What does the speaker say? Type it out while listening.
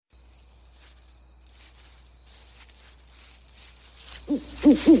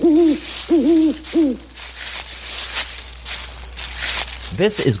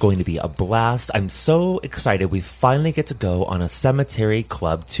This is going to be a blast. I'm so excited. We finally get to go on a cemetery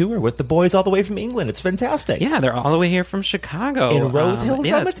club tour with the boys all the way from England. It's fantastic. Yeah, they're all the way here from Chicago. In Rose Hill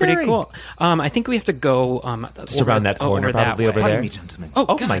Yeah, Cemetery. it's pretty cool. I think we have to go just around that corner, probably over there. Pardon me, gentlemen.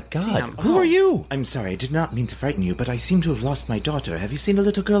 Oh my God. damn. Who are you? I'm sorry, I did not mean to frighten you, but I seem to have lost my daughter. Have you seen a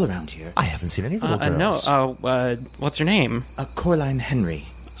little girl around here? I haven't seen any little girls. No. What's her name? Coraline Henry.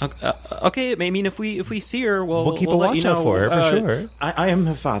 Okay, I mean, if we see her, we'll keep a let watch you know. out for her, for sure. I am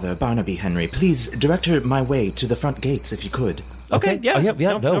her father, Barnaby Henry. Please direct her my way to the front gates if you could. Okay, yeah.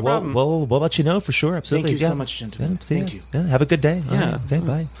 No problem. We'll let you know for sure. Absolutely. Thank you so much, gentlemen. Yeah, Thank you. Yeah, have a good day. All Yeah. right, okay,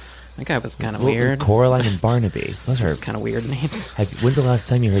 bye. That guy was kind of weird. Coraline and Barnaby. Those are kind of weird names. When's the last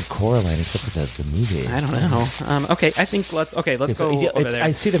time you heard Coraline except for the movie? I don't know. Okay, I think let's go over there.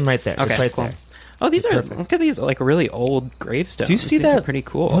 I see them right there. Okay, it's right cool. there. Oh, these are Perfect. look at these like really old gravestones. Do you see These that? are pretty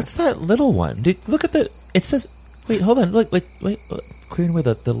cool. What's that little one? Look at the. It says. Wait, hold on. Look, wait. Clearing away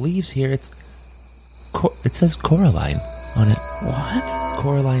the leaves here. It says Coraline on it. What?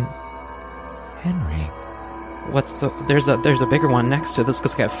 Coraline Henry. What's the? There's a bigger one next to this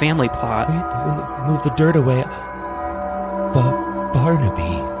because it's got a family plot. Wait, move the dirt away.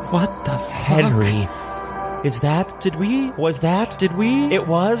 Barnaby. What the fuck? Henry. Was that? Did we? It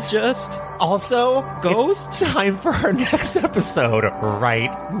was. Just Also, Ghost? It's time for our next episode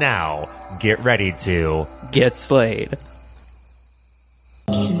right now. Get ready to get slayed.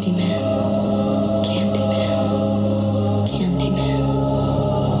 Candyman. Candyman.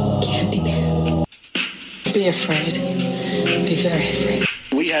 Candyman. Candyman. Be afraid. Be very afraid.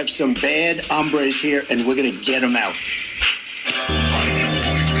 We have some bad hombres here, and we're gonna get them out.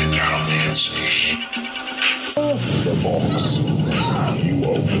 The box. You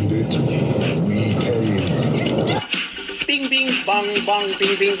opened it. We came. Bing, bing, bong, bong,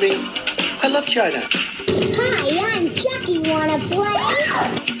 bing, bing, bing. I love China. Hi, I'm Chucky. Wanna play?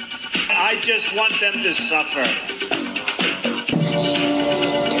 I just want them to suffer.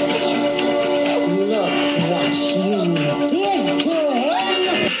 Look what you did to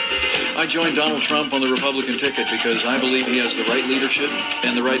him. I joined Donald Trump on the Republican ticket because I believe he has the right leadership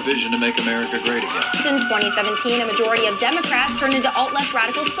and the right vision to make America great again. In 2017, a majority of Democrats turned into alt-left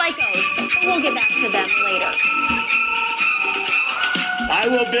radical psychos. But we'll get back to them later. I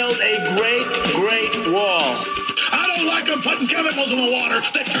will build a great, great wall. I don't like them putting chemicals in the water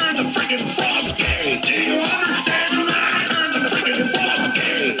that turn the friggin' frogs gay. Do you understand that? Turn the friggin' frogs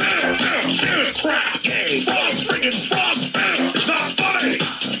gay. Serious crap gay. Frogs, friggin' frogs. It's not funny.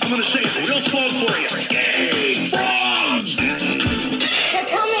 I'm gonna say it real slow for you. Gay frogs. They're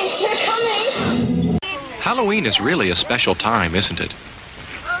coming. They're coming. Halloween is really a special time, isn't it?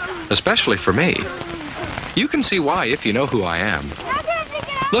 Especially for me. You can see why if you know who I am.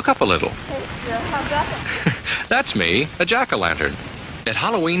 Look up a little. That's me, a jack-o'-lantern. At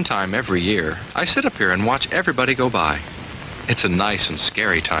Halloween time every year, I sit up here and watch everybody go by. It's a nice and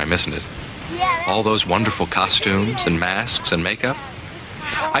scary time, isn't it? All those wonderful costumes and masks and makeup.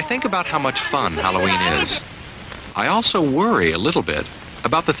 I think about how much fun Halloween is. I also worry a little bit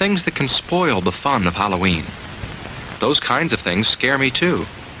about the things that can spoil the fun of Halloween. Those kinds of things scare me too,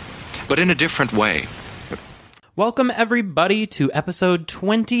 but in a different way. Welcome, everybody, to episode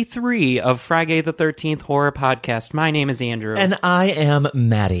 23 of Friday the 13th Horror Podcast. My name is Andrew. And I am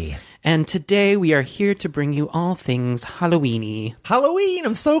Maddie. And today we are here to bring you all things Halloween-y. Halloween!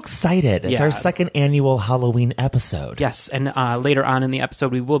 I'm so excited. It's our second annual Halloween episode. Yes, and later on in the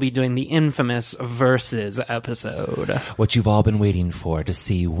episode, we will be doing the infamous Versus episode. What you've all been waiting for, to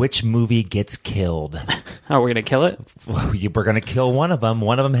see which movie gets killed. Oh, we're going to kill it? Well, we're going to kill one of them.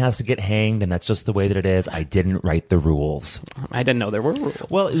 One of them has to get hanged, and that's just the way that it is. I didn't write the rules. I didn't know there were rules.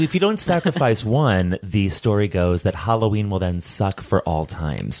 Well, if you don't sacrifice one, the story goes that Halloween will then suck for all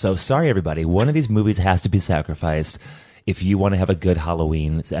time. So sorry, everybody. One of these movies has to be sacrificed if you want to have a good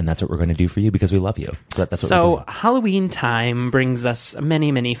Halloween, and that's what we're going to do for you because we love you. That's what we're doing. Halloween time brings us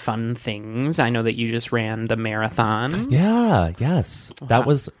many, many fun things. I know that you just ran the marathon. Yeah, yes. It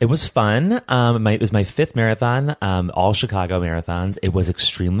was fun. It was my fifth marathon, all Chicago marathons. It was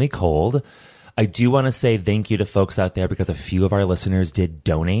extremely cold. I do want to say thank you to folks out there because a few of our listeners did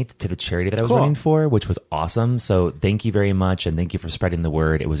donate to the charity that I was running for, which was awesome. So thank you very much, and thank you for spreading the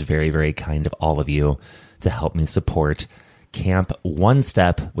word. It was very, very kind of all of you to help me support Camp One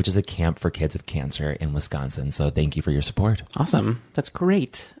Step, which is a camp for kids with cancer in Wisconsin. So thank you for your support. Awesome. That's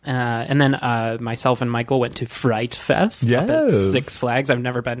great. And then myself and Michael went to Fright Fest up at Six Flags. I've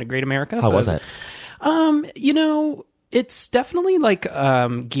never been to Great America. How was it? It's definitely like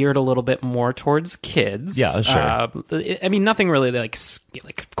geared a little bit more towards kids. Yeah, sure. I mean, nothing really like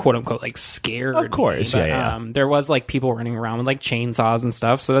quote unquote like scared. Of course, me, but, yeah. There was like people running around with like chainsaws and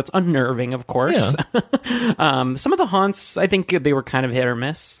stuff, so that's unnerving, of course. Yeah. Some of the haunts, I think they were kind of hit or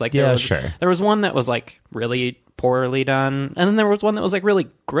miss. Like, sure. There was one that was like really poorly done, and then there was one that was like really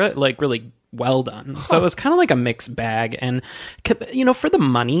really well done. So it was kind of like a mixed bag, and for the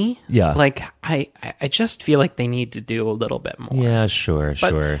money, like I just feel like they need to do a little bit more. Yeah, sure.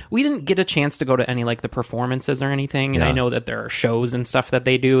 We didn't get a chance to go to any like the performances or anything, and I know that there are shows and stuff that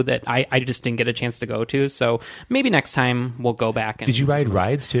they do that I just didn't get a chance to go to. So maybe next time we'll go back. And did you ride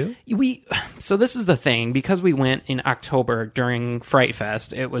rides too? So this is the thing, because we went in October during Fright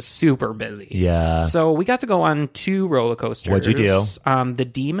Fest, it was super busy. Yeah. So we got to go on 2 roller coasters. What'd you do? The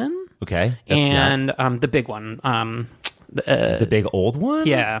Demon. Okay. And the big one. The big old one?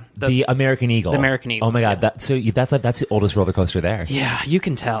 Yeah. The American Eagle. The American Eagle. Oh my God. That's the oldest roller coaster there. Yeah, you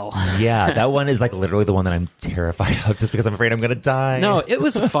can tell. Yeah, that one is like literally the one that I'm terrified of, just because I'm afraid I'm going to die. No, it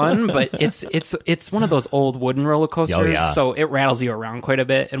was fun, but it's one of those old wooden roller coasters, so it rattles you around quite a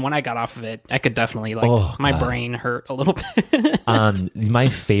bit. And when I got off of it, I could definitely my brain hurt a little bit. My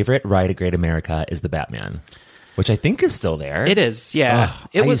favorite ride at Great America is the Batman, which I think is still there. It is, yeah.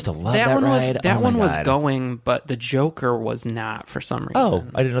 I used to love that ride. That one was going, but the Joker was not for some reason. Oh,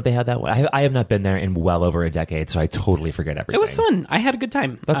 I didn't know they had that one. I have not been there in well over a decade, so I totally forget everything. It was fun. I had a good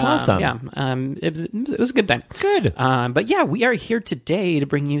time. That's awesome. Yeah, it was a good time. Good. But yeah, we are here today to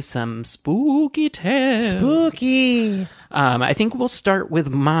bring you some spooky tales. Spooky. I think we'll start with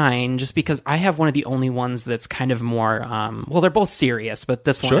mine, just because I have one of the only ones that's kind of more, they're both serious, but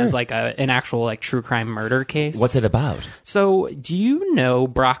this one is like an actual like true crime murder case. What's it about? So, do you know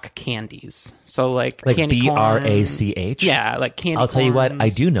Brock candies? So like candy corn. BRACH? Yeah, like candy corn. I'll tell you what, I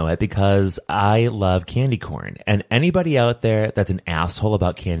do know it because I love candy corn. And anybody out there that's an asshole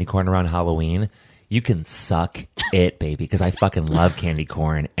about candy corn around Halloween, you can suck it, baby, because I fucking love candy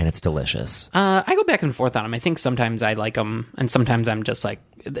corn, and it's delicious. I go back and forth on them. I think sometimes I like them, and sometimes I'm just like,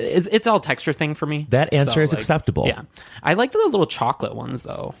 it's all texture thing for me. That answer is acceptable. Yeah. I like the little chocolate ones,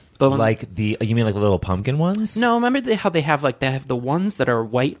 though. You mean like the little pumpkin ones? No, remember how they have the ones that are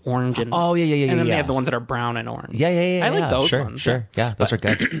white, orange, and... Oh, yeah. And then they have the ones that are brown and orange. Yeah. I like those ones. Sure. Yeah, those are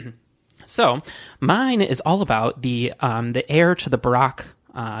good. So, mine is all about the heir to the Brock...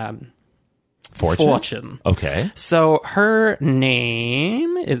 Fortune. Okay. So her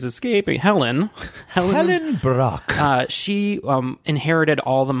name is escaping. Helen Brock. She inherited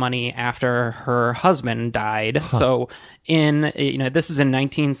all the money after her husband died. Huh. So this is in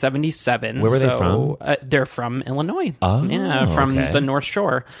 1977. Where were they from? They're from Illinois. Oh, yeah, from the North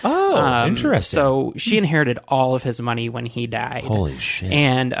Shore. Oh, interesting. So she inherited all of his money when he died. Holy shit!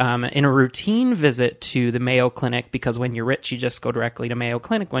 And in a routine visit to the Mayo Clinic, because when you're rich, you just go directly to Mayo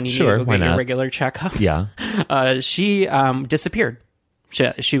Clinic when you need to go get your regular checkup. Yeah. She disappeared.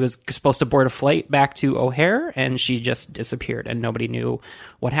 She was supposed to board a flight back to O'Hare, and she just disappeared, and nobody knew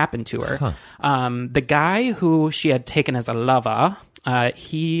what happened to her. Huh. The guy who she had taken as a lover,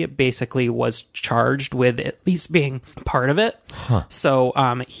 he basically was charged with at least being part of it. Huh. So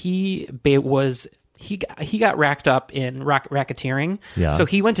he got racked up in racketeering. Yeah. So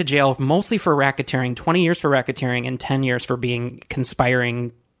he went to jail mostly for racketeering, 20 years for racketeering, and 10 years for being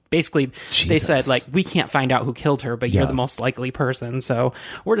conspiring. Basically, Jesus. They said, like, we can't find out who killed her, but you're the most likely person, so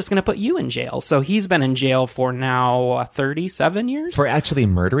we're just going to put you in jail. So he's been in jail for now 37 years? For actually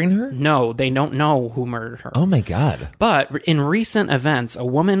murdering her? No, they don't know who murdered her. Oh, my God. But in recent events, a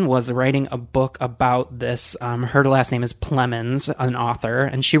woman was writing a book about this. Her last name is Plemons, an author,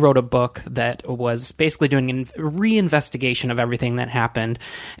 and she wrote a book that was basically doing a reinvestigation of everything that happened,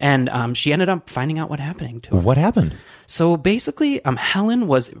 and she ended up finding out what happened to her. What happened? So basically, Helen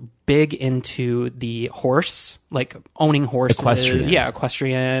was big into the horse, like owning horses. Equestrian. Yeah,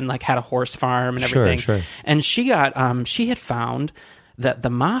 equestrian, like had a horse farm and everything. Sure. And she had found that the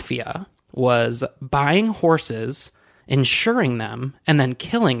mafia was buying horses, insuring them, and then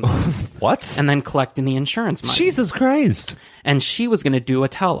killing them. What? And then collecting the insurance money. Jesus Christ. And she was going to do a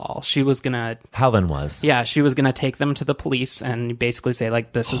tell-all. She was going to... Helen was. Yeah, she was going to take them to the police and basically say,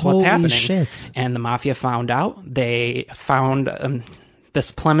 like, this is what's happening. Shit. And the mafia found out. They found...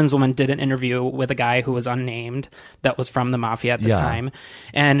 this Plemons woman did an interview with a guy who was unnamed that was from the mafia at the time.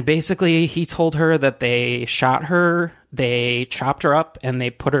 And basically, he told her that they shot her, they chopped her up, and they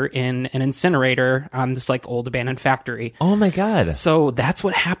put her in an incinerator on this like old abandoned factory. Oh my God. So that's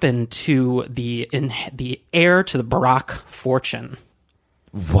what happened to the heir to the Brock fortune.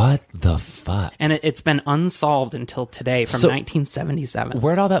 What the fuck? And it's been unsolved until today, from 1977.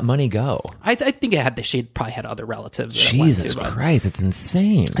 Where'd all that money go? I think she probably had other relatives. That Jesus it went to, Christ, it's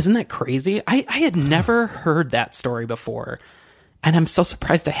insane. Isn't that crazy? I had never heard that story before. And I'm so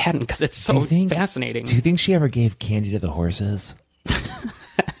surprised I hadn't, because it's so fascinating. Do you think she ever gave candy to the horses?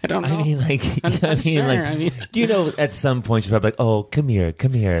 I don't know. I mean, you know, at some point she's probably like, "Oh, come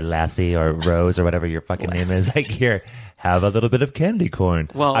here, Lassie or Rose or whatever your fucking name is. Like, here, have a little bit of candy corn."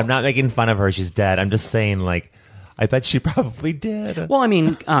 Well, I'm not making fun of her; she's dead. I'm just saying, like, I bet she probably did. Well, I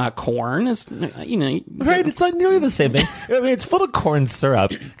mean, corn is, right? It's like nearly the same thing. I mean, it's full of corn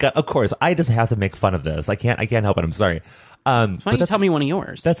syrup. Of course, I just have to make fun of this. I can't help it. I'm sorry. Why don't you tell me one of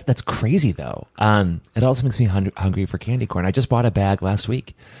yours? That's crazy though. It also makes me hungry for candy corn. I just bought a bag last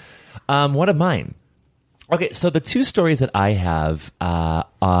week. One of mine. Okay, so the two stories that I have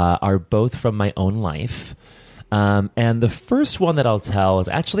are both from my own life. And the first one that I'll tell is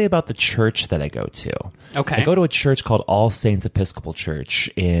actually about the church that I go to. Okay. I go to a church called All Saints Episcopal Church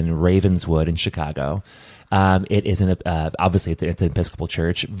in Ravenswood in Chicago. It is obviously it's an Episcopal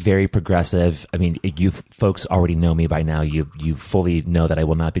church, very progressive. I mean, you folks already know me by now. You fully know that I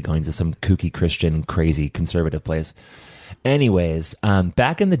will not be going to some kooky Christian, crazy conservative place. Anyways,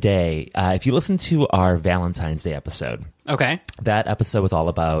 back in the day, if you listen to our Valentine's Day episode, okay, that episode was all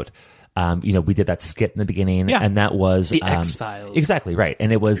about. We did that skit in the beginning, and that was the X-Files. Exactly right,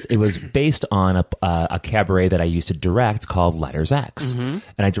 and it was based on a cabaret that I used to direct called Letters X, and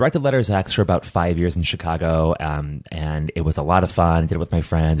I directed Letters X for about 5 years in Chicago, and it was a lot of fun. I did it with my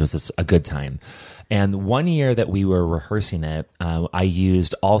friends. It was just a good time. And one year that we were rehearsing it, I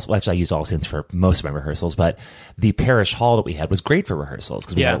used All Saints for most of my rehearsals, but the parish hall that we had was great for rehearsals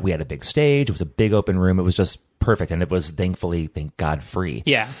because we had a big stage. It was a big open room. It was just perfect, and it was thankfully, thank God, free.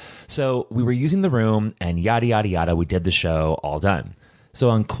 Yeah. So we were using the room, and yada yada yada. We did the show, all done. So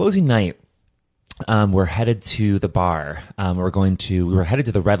on closing night, we're headed to the bar. We were headed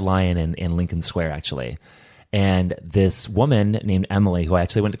to the Red Lion in Lincoln Square, actually. And this woman named Emily, who I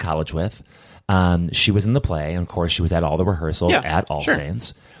actually went to college with, she was in the play. And of course, she was at all the rehearsals at All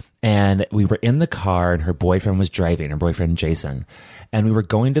Saints. And we were in the car, and her boyfriend was driving, her boyfriend Jason. And we were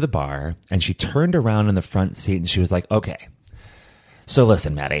going to the bar, and she turned around in the front seat, and she was like, "Okay, so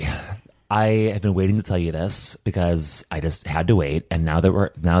listen, Maddie, I have been waiting to tell you this because I just had to wait. And now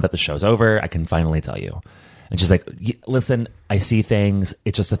that the show's over, I can finally tell you." And she's like, "Listen, I see things.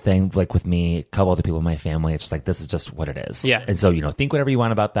 It's just a thing, like with me, a couple other people in my family. It's just like, this is just what it is. Yeah. And so, think whatever you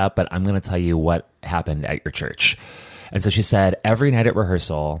want about that, but I'm going to tell you what happened at your church." And so she said, "Every night at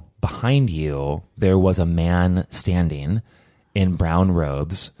rehearsal, behind you, there was a man standing in brown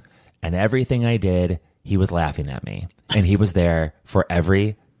robes, and everything I did, he was laughing at me. And he was there for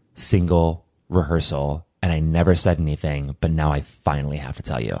every single rehearsal, and I never said anything, but now I finally have to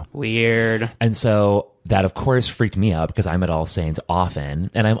tell you." Weird. And so that, of course, freaked me out because I'm at All Saints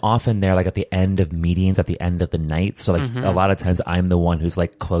often, and I'm often there like at the end of meetings, at the end of the night. So like a lot of times I'm the one who's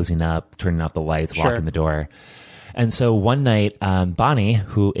like closing up, turning off the lights, locking the door. And so one night, Bonnie,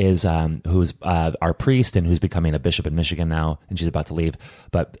 who's our priest and who's becoming a bishop in Michigan now, and she's about to leave.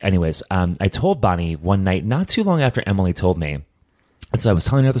 But anyways, I told Bonnie one night, not too long after Emily told me. And so I was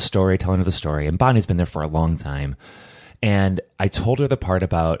telling her the story, and Bonnie's been there for a long time. And I told her the part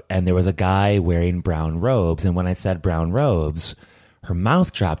about, and there was a guy wearing brown robes. And when I said brown robes, her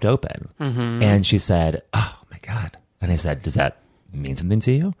mouth dropped open. And she said, "Oh my God." And I said, "Does that mean something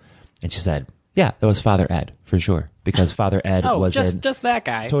to you?" And she said, "Yeah, that was Father Ed, for sure." Because Father Ed was just that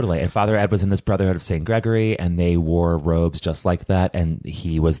guy. Totally. And Father Ed was in this Brotherhood of St. Gregory, and they wore robes just like that, and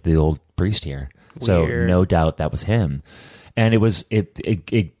he was the old priest here. Weird. So no doubt that was him. And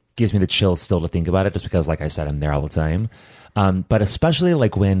it gives me the chills still to think about it, just because, like I said, I'm there all the time. But especially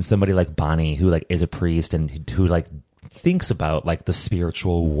like when somebody like Bonnie, who like is a priest and who like thinks about like the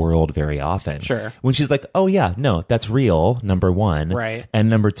spiritual world very often. Sure. When she's like, "Oh yeah, no, that's real," number one. Right. And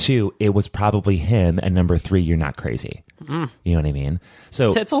number two, it was probably him. And number three, you're not crazy. You know what I mean?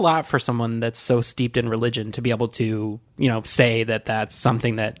 So it's a lot for someone that's so steeped in religion to be able to, say that that's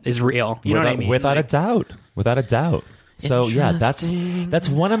something that is real. You know what I mean? Without a doubt. So yeah, that's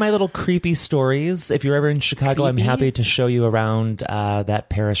one of my little creepy stories. If you're ever in Chicago, I'm happy to show you around that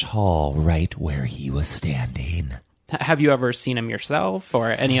parish hall right where he was standing. Have you ever seen him yourself or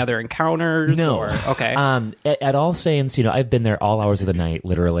any other encounters? No. Okay. At All Saints, I've been there all hours of the night,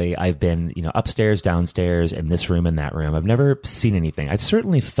 literally. I've been, upstairs, downstairs, in this room, in that room. I've never seen anything. I've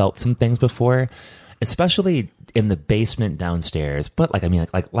certainly felt some things before, especially in the basement downstairs. But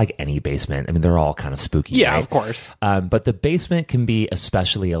like any basement, they're all kind of spooky. Yeah, right? of course. But the basement can be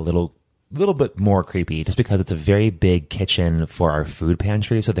especially a little little bit more creepy just because it's a very big kitchen for our food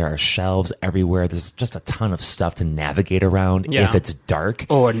pantry. So there are shelves everywhere. There's just a ton of stuff to navigate around if it's dark.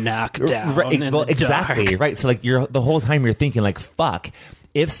 Or knock down. Right, well, exactly. Dark. Right. So like the whole time you're thinking like, fuck,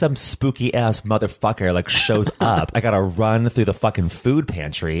 if some spooky ass motherfucker like shows up, I gotta run through the fucking food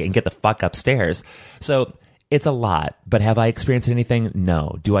pantry and get the fuck upstairs. So it's a lot, but have I experienced anything?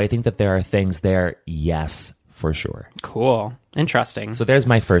 No. Do I think that there are things there? Yes, for sure. Cool. Interesting. So there's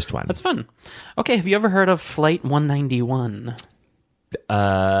my first one. That's fun. Okay, have you ever heard of Flight 191?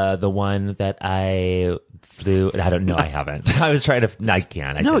 The one that I flew. I don't know. I haven't. I was trying to. I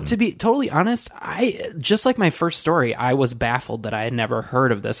can't. I couldn't. To be totally honest, I just like my first story. I was baffled that I had never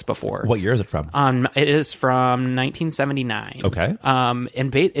heard of this before. What year is it from? It is from 1979. Okay.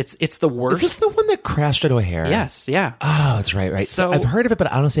 And it's the worst. Is this the one that crashed at O'Hare? Yes. Yeah. Oh, that's right. Right. So I've heard of it,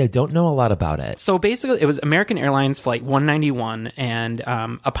 but honestly, I don't know a lot about it. So basically, it was American Airlines Flight 191, and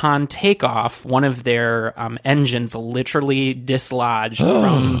upon takeoff, one of their engines literally dislodged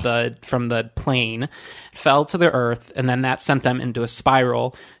from the plane, fell to the earth, and then that sent them into a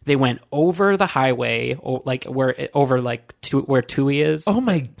spiral. They went over the highway, where Tui is. Oh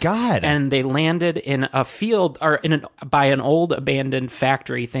my god! And they landed in a field or by an old abandoned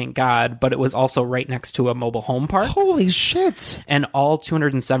factory. Thank God, but it was also right next to a mobile home park. Holy shit! And all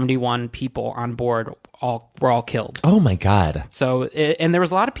 271 people on board were all killed. Oh my god! So and there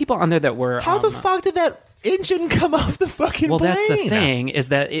was a lot of people on there that were. How the fuck did that engine come off the fucking plane? Well, that's the thing, is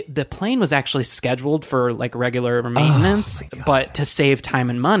that the plane was actually scheduled for like regular maintenance, but to save time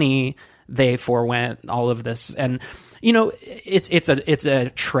and money, they forewent all of this. And you know, it's a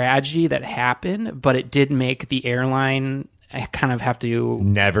tragedy that happened, but it did make the airline kind of have to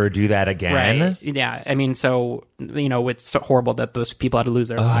never do that again. Right? Yeah, I mean, so you know, it's so horrible that those people had to lose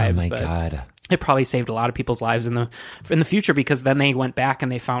their lives. Oh my but god! It probably saved a lot of people's lives in the future, because then they went back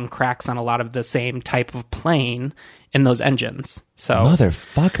and they found cracks on a lot of the same type of plane in those engines. So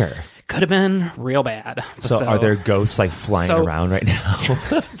motherfucker. Could have been real bad. So are there ghosts like flying around right now?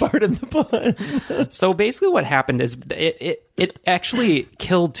 Pardon the pun. So basically what happened is it actually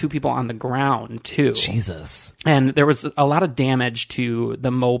killed 2 people on the ground too. Jesus. And there was a lot of damage to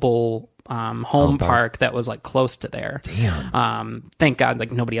the mobile home park that was like close to there. Damn. Thank God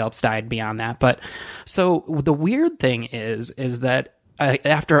like nobody else died beyond that. But so the weird thing is that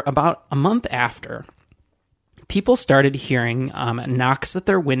after about a month after, people started hearing knocks at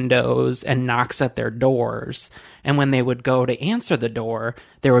their windows and knocks at their doors. And when they would go to answer the door,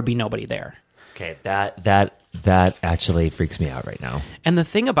 there would be nobody there. Okay, that actually freaks me out right now. And the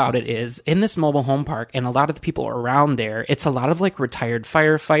thing about it is, in this mobile home park, and a lot of the people around there, it's a lot of like retired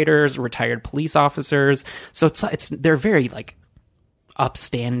firefighters, retired police officers. So they're very like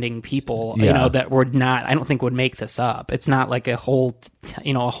upstanding people, you know, that would not, I don't think would make this up. It's not like a whole,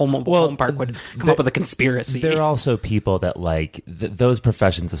 a home park would come up with a conspiracy. There are also people that like those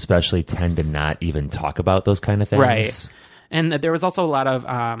professions especially tend to not even talk about those kind of things. Right. And there was also a lot of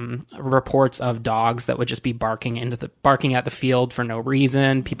reports of dogs that would just be barking at the field for no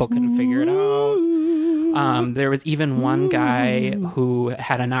reason. People couldn't figure it out. There was even one guy who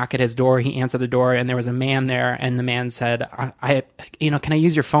had a knock at his door. He answered the door, and there was a man there. And the man said, can I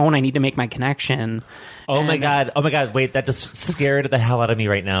use your phone? I need to make my connection. Oh my God. Wait, that just scared the hell out of me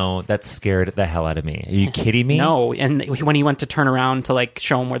right now. That scared the hell out of me. Are you kidding me? No. And when he went to turn around to like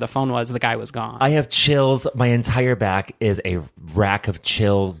show him where the phone was, the guy was gone. I have chills. My entire back is a rack of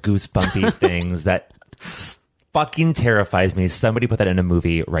chill, goosebumpy things that fucking terrifies me. Somebody put that in a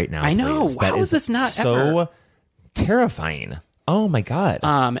movie right now. I know. Please. How is this not so ever? Terrifying? Oh my God.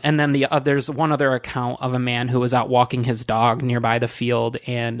 And then there's one other account of a man who was out walking his dog nearby the field,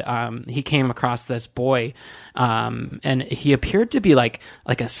 and he came across this boy, and he appeared to be like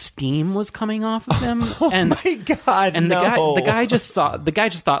a steam was coming off of him. And my God. And no. the guy just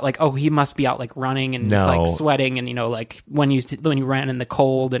thought like, oh, he must be out like running and just like sweating, and like when you ran in the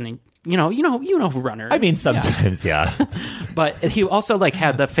cold, and you know who runners. I mean, sometimes, yeah. But he also like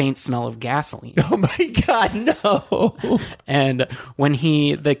had the faint smell of gasoline. Oh my God, no. And when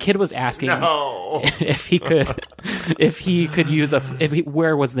the kid was asking if he could use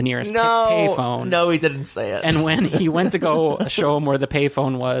where was the nearest payphone. No, he didn't say it. And when he went to go show him where the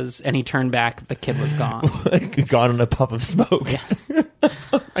payphone was, and he turned back, the kid was gone. Gone in a puff of smoke. Yes.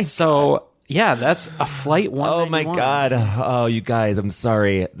 So. Yeah, that's a Flight 191. Oh my God. Oh, you guys, I'm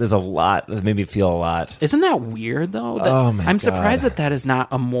sorry. There's a lot that made me feel a lot. Isn't that weird, though? I'm surprised that is not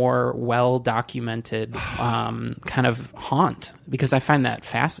a more well-documented kind of haunt, because I find that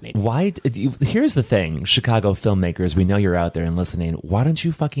fascinating. Here's the thing, Chicago filmmakers, we know you're out there and listening. Why don't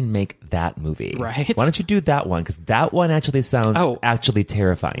you fucking make that movie? Right. Why don't you do that one? Because that one actually sounds actually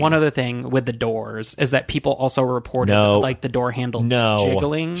terrifying. One other thing with the doors is that people also reported like the door handle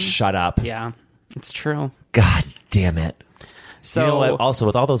jiggling. Shut up. Yeah, it's true. God damn it. So, you know what? Also,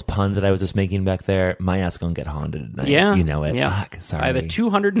 with all those puns that I was just making back there, my ass gonna get haunted tonight. Yeah, you know it. Yeah. Fuck, sorry. By the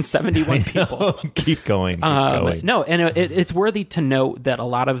 271 people. Keep going. Keep going. No, and it's worthy to note that a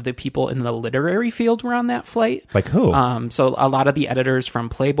lot of the people in the literary field were on that flight. Like who? So a lot of the editors from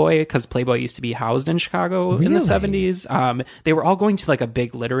Playboy, because Playboy used to be housed in Chicago in the 70s, they were all going to like a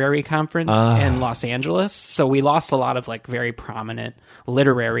big literary conference in Los Angeles. So we lost a lot of like very prominent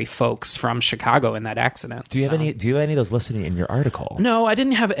literary folks from Chicago in that accident. Do you have any of those listening in your article? No, I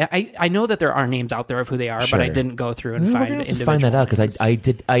didn't have. I know that there are names out there of who they are, Sure. but I didn't go through and find individual find that out because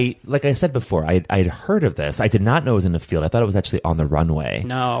names. I like I said before, I'd heard of this. I did not know it was in the field. I thought it was actually on the runway.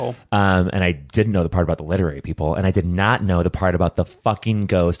 No. And I didn't know the part about the literary people, and I did not know the part about the fucking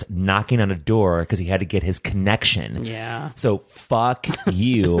ghost knocking on a door because he had to get his connection. Yeah. So fuck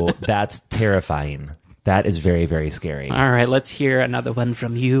you. That's terrifying. That is very, very scary. All right, let's hear another one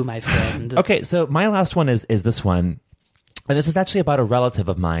from you, my friend. Okay, so my last one is this one. And this is actually about a relative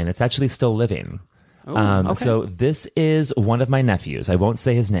of mine. It's actually still living. Okay. So this is one of my nephews. I won't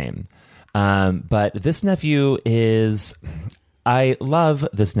say his name. But this nephew is... I love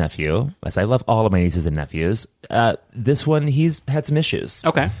this nephew, as I love all of my nieces and nephews. This one, he's had some issues.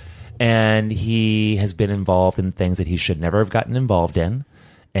 Okay. And he has been involved in things that he should never have gotten involved in.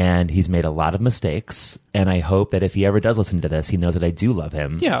 And he's made a lot of mistakes. And I hope that if he ever does listen to this, he knows that I do love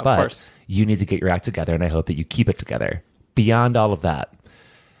him. Yeah, of but course. You need to get your act together, and I hope that you keep it together. Beyond all of that,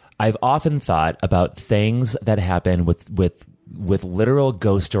 I've often thought about things that happen with literal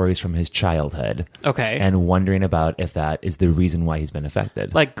ghost stories from his childhood. Okay. And wondering about if that is the reason why he's been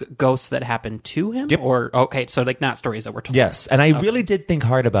affected. Like ghosts that happened to him? Yep. Or, okay, so like not stories that were told. Yes. And I really did think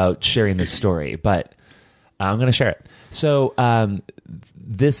hard about sharing this story, but I'm going to share it. So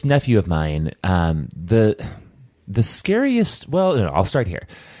this nephew of mine, the scariest, well, no, I'll start here.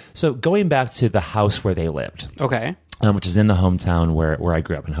 So going back to the house where they lived. Okay. Which is in the hometown where I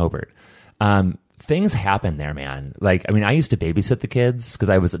grew up in Hobart. Things happen there, man. Like, I mean, I used to babysit the kids because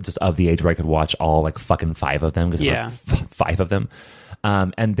I was just of the age where I could watch all like fucking 5 of them because there were 5 of them.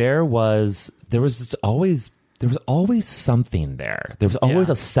 And there was always something there. There was always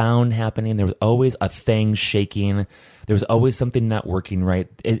a sound happening. There was always a thing shaking. There was always something not working right.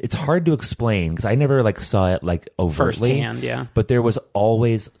 It's hard to explain because I never like saw it like overtly. Firsthand, yeah. But there was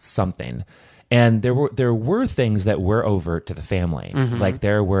always something. And there were things that were overt to the family. Mm-hmm. Like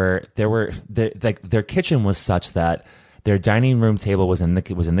their kitchen was such that their dining room table was in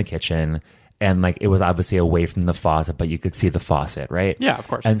the kitchen, and like it was obviously away from the faucet, but you could see the faucet, right? Yeah, of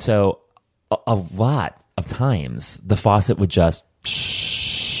course. And so a lot of times the faucet would just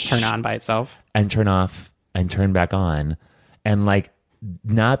turn on by itself and turn off and turn back on, and like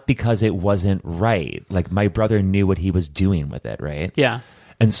not because it wasn't right. Like my brother knew what he was doing with it, right? Yeah.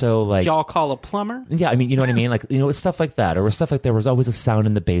 And so, like... Did y'all call a plumber? Yeah, I mean, you know what I mean? Like, you know, it's stuff like that. Or stuff like there was always a sound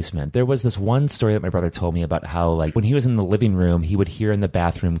in the basement. There was this one story that my brother told me about how, like, when he was in the living room, he would hear in the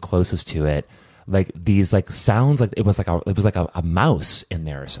bathroom closest to it, like, these, like, sounds like it was like a mouse in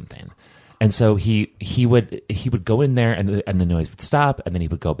there or something. And so he would go in there and the noise would stop, and then he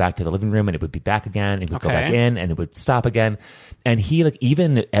would go back to the living room and it would be back again, and he would go back in and it would stop again. And he like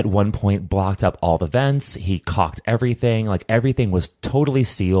even at one point blocked up all the vents. He caulked everything. Like everything was totally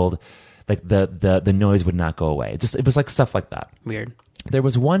sealed. Like the noise would not go away. It was like stuff like that. Weird. There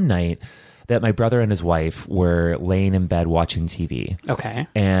was one night that my brother and his wife were laying in bed watching TV. Okay.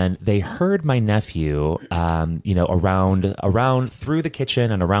 And they heard my nephew, around through the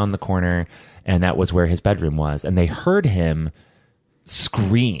kitchen and around the corner, and that was where his bedroom was. And they heard him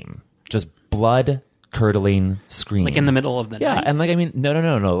scream, just blood-curdling scream. Like in the middle of the night? Yeah, and like, I mean,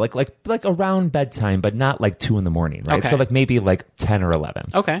 no. Like around bedtime, but not like 2 a.m, right? Okay. So like maybe like 10 or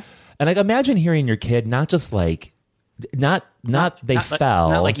 11. Okay. And like imagine hearing your kid not just like... Not fell.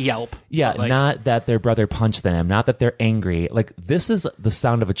 Not like yelp. Yeah, like, not that their brother punched them, not that they're angry. Like this is the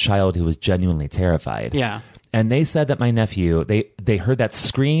sound of a child who was genuinely terrified. Yeah. And they said that my nephew, they heard that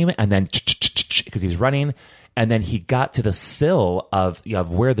scream and then because he was running, and then he got to the sill of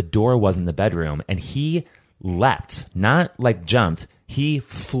where the door was in the bedroom, and he leapt, not like jumped. He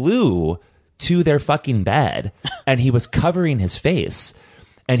flew to their fucking bed, and he was covering his face,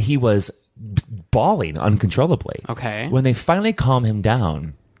 and he was bawling uncontrollably. Okay. When they finally calm him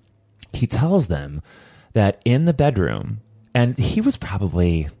down, he tells them that in the bedroom, and he was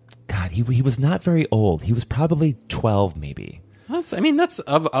probably, God, he was not very old. He was probably 12 maybe. That's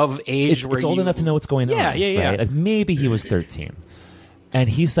of age. It's old enough to know what's going on. Yeah. Right? Like maybe he was 13. And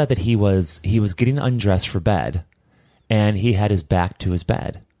he said that he was getting undressed for bed, and he had his back to his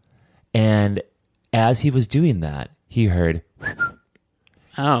bed. And as he was doing that, he heard,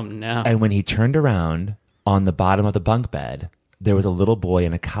 oh no. And when he turned around on the bottom of the bunk bed, there was a little boy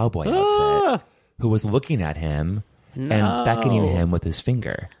in a cowboy outfit who was looking at him and beckoning him with his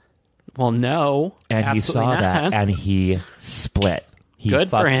finger. Well, no. And he saw not. that and he split. He Good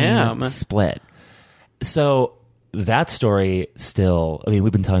for him. Split. So that story still,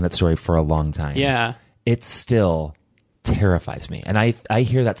 we've been telling that story for a long time. Yeah. It still terrifies me. And I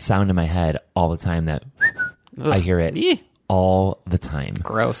hear that sound in my head all the time. That I hear it all the time.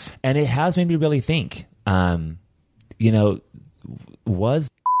 Gross. And it has made me really think, what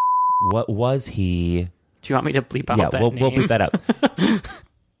was he? Do you want me to bleep out that we'll name? bleep that out.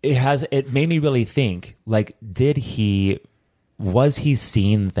 It made me really think, like, was he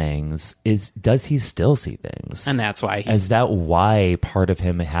seeing things? Does he still see things? And that's why is that why part of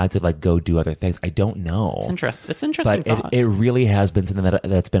him had to like go do other things? I don't know. It's interesting. But it really has been something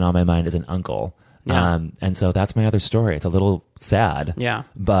that's been on my mind as an uncle. Yeah. And so that's my other story. It's a little sad. Yeah.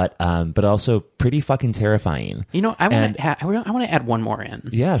 But also pretty fucking terrifying. I want to add one more in.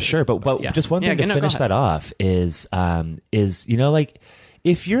 Yeah, sure. But yeah. just one thing to finish that off is like,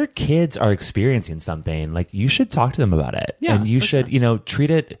 if your kids are experiencing something, like, you should talk to them about it. Yeah, and you should,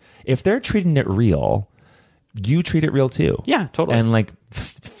 treat it, if they're treating it real, you treat it real too. Yeah, totally. And like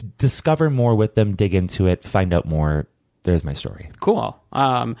discover more with them, dig into it, find out more. There's my story. Cool.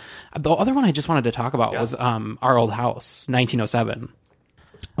 The other one I just wanted to talk about was our old house, 1907.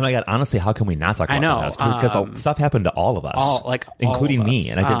 Oh my God! Honestly, how can we not talk about that house? Because stuff happened to all of us, including me,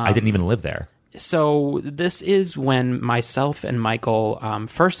 and I didn't even live there. So this is when myself and Michael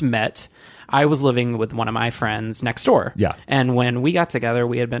first met. I was living with one of my friends next door. Yeah. And when we got together,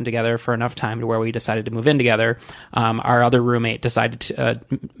 we had been together for enough time to where we decided to move in together. My other roommate decided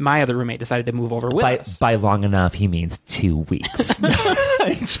to move over with us. By long enough, he means 2 weeks.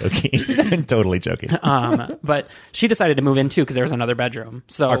 I'm joking. I'm totally joking. But she decided to move in too because there was another bedroom.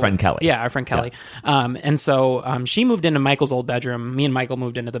 So our friend Kelly. Yeah, our friend Kelly. Yeah. And so she moved into Michael's old bedroom. Me and Michael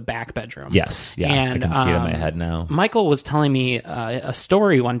moved into the back bedroom. Yes. Yeah. And I can see it in my head now. Michael was telling me a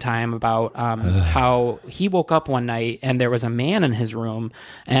story one time about how he woke up one night and there was a man in his room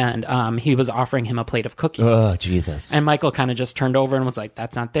and he was offering him a plate of cookies. Oh, Jesus. And Michael kind of just turned over and was like,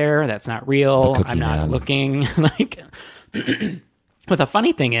 that's not there. That's not real. I'm not looking. But the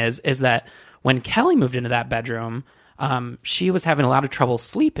funny thing is that when Kelly moved into that bedroom, she was having a lot of trouble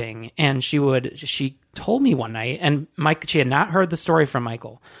sleeping. And she told me one night, and she had not heard the story from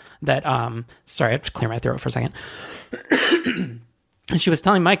Michael, that, sorry, I have to clear my throat for a second. And she was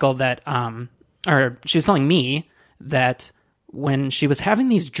telling Michael that, or she was telling me that when she was having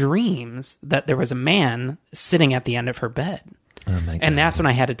these dreams that there was a man sitting at the end of her bed. Oh my God. And that's when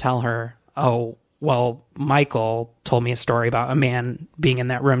I had to tell her, oh, well, Michael told me a story about a man being in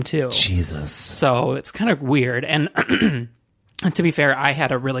that room too. Jesus. So it's kind of weird. And to be fair, I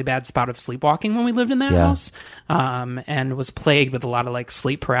had a really bad spout of sleepwalking when we lived in that house, and was plagued with a lot of like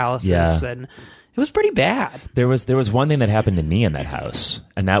sleep paralysis, and it was pretty bad. There was one thing that happened to me in that house,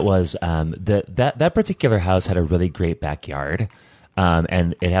 and that was that particular house had a really great backyard.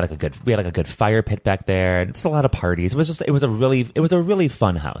 And it had we had a good fire pit back there, and it's a lot of parties. It was a really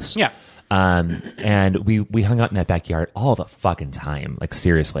fun house. Yeah. And we hung out in that backyard all the fucking time, like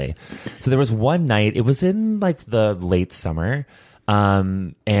seriously. So there was one night, it was in like the late summer,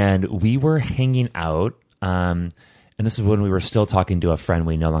 and we were hanging out, and this is when we were still talking to a friend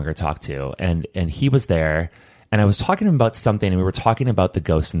we no longer talk to, and he was there, and I was talking to him about something, and we were talking about the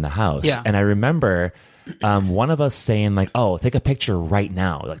ghost in the house. Yeah. And I remember one of us saying like, oh, take a picture right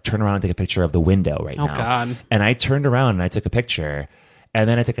now, like turn around and take a picture of the window right now. Oh God. And I turned around and I took a picture. And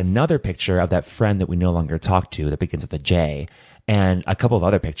then I took another picture of that friend that we no longer talk to that begins with a J, and a couple of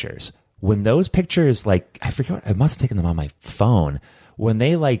other pictures. When those pictures, like, I forget, I must have taken them on my phone. When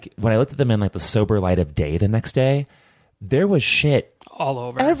I looked at them in like the sober light of day the next day, there was shit all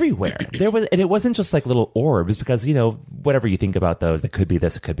over everywhere. And it wasn't just like little orbs, because, whatever you think about those, it could be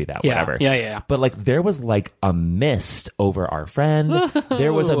this, it could be that, whatever. Yeah. But like there was like a mist over our friend.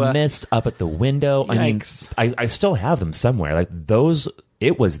 There was a mist up at the window. Yikes. I mean, I still have them somewhere. Like those,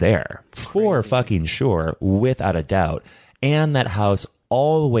 it was there for fucking sure, without a doubt. And that house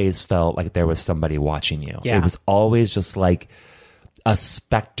always felt like there was somebody watching you. Yeah. It was always just like a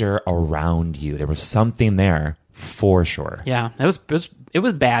specter around you. There was something there for sure. Yeah, it was It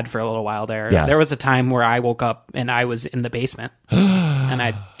was bad for a little while there. Yeah. There was a time where I woke up and I was in the basement and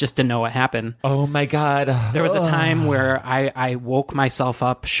I just didn't know what happened. Oh my God. There was a time where I woke myself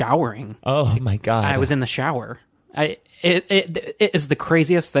up showering. Oh my God. I was in the shower. It is the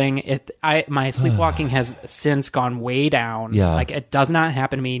craziest thing. My sleepwalking has since gone way down. Yeah. Like, it does not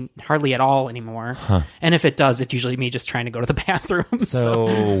happen to me hardly at all anymore. And if it does, it's usually me just trying to go to the bathroom.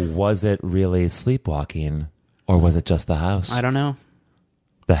 So was it really sleepwalking, or was it just the house? I don't know.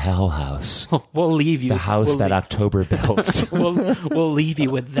 The Hell House. We'll leave you. The house that October built. We'll leave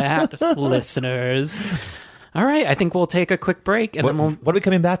you with that, listeners. All right, I think we'll take a quick break, and then what are we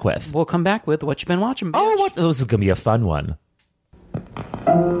coming back with? We'll come back with what you've been watching, bitch. Oh, this is going to be a fun one.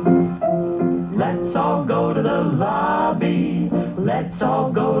 Let's all go to the lobby. Let's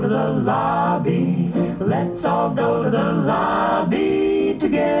all go to the lobby. Let's all go to the lobby to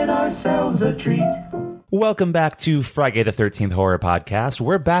get ourselves a treat. Welcome back to Friday the 13th Horror Podcast.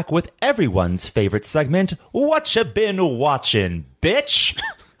 We're back with everyone's favorite segment, What You Been Watching, Bitch?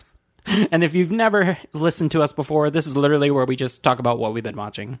 And if you've never listened to us before, this is literally where we just talk about what we've been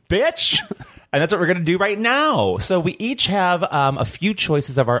watching. Bitch! And that's what we're going to do right now. So we each have a few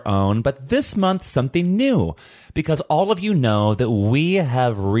choices of our own, but this month something new. Because all of you know that we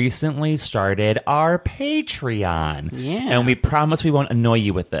have recently started our Patreon. Yeah. And we promise we won't annoy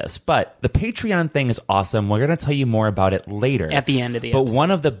you with this. But the Patreon thing is awesome. We're going to tell you more about it later. At the end of the But episode. one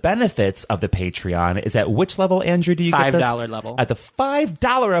of the benefits of the Patreon is at which level, Andrew, do you get this? $5 level. At the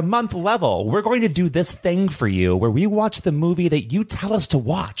 $5 a month level, we're going to do this thing for you where we watch the movie that you tell us to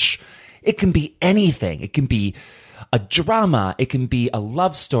watch. It can be anything. It can be a drama. It can be a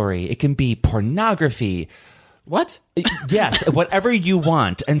love story. It can be pornography. What? Yes, whatever you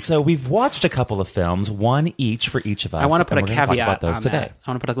want. And so we've watched a couple of films, one each for each of us. I want to put a and we're gonna talk caveat about those on today. that. I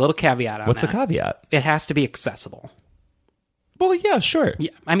want to put a little caveat on What's that. the caveat? It has to be accessible. Well, yeah, sure. Yeah,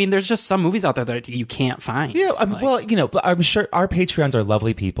 I mean, there's just some movies out there that you can't find. Yeah, well, you know, but I'm sure our Patreons are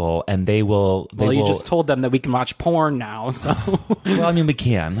lovely people, and they will. You just told them that we can watch porn now, so. Well, I mean, we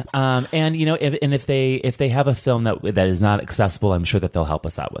can, and you know, if they have a film that is not accessible, I'm sure that they'll help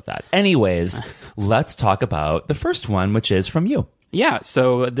us out with that. Anyways, let's talk about the first one, which is from you. Yeah,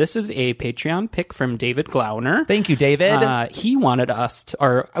 so this is a Patreon pick from David Glauner. Thank you, David. He wanted us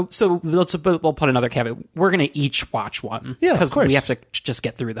to, we'll put another caveat. We're going to each watch one. Yeah, of because course. we have to just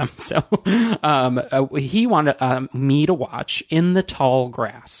get through them. So he wanted me to watch In the Tall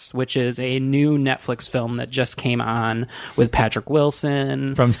Grass, which is a new Netflix film that just came on with Patrick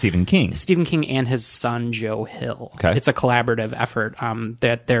Wilson. From Stephen King. Stephen King and his son, Joe Hill. Okay. It's a collaborative effort,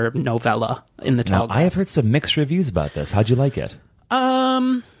 their novella, In the Tall Grass. I have heard some mixed reviews about this. How'd you like it?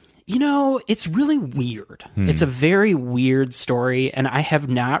 You know, it's really weird. It's a very weird story, and I have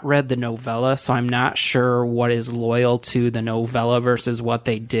not read the novella, so I'm not sure what is loyal to the novella versus what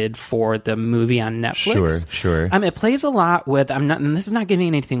they did for the movie on Netflix. Sure. It plays a lot with, and this is not giving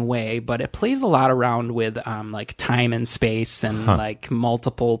anything away, but it plays a lot around with like time and space and like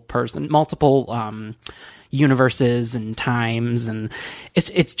multiple universes and times, and it's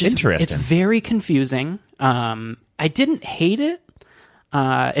just interesting. It's very confusing. I didn't hate it.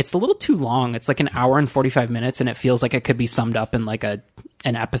 It's a little too long. It's like an hour and 45 minutes, and it feels like it could be summed up in like an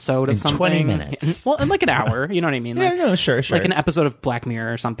episode of something. 20 minutes. Well, in like an hour, you know what I mean? Like, Yeah, no, sure. Like an episode of Black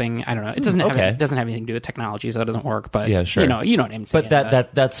Mirror or something. I don't know. It doesn't have it doesn't have anything to do with technology, so it doesn't work. But Yeah, sure. you know what I'm saying.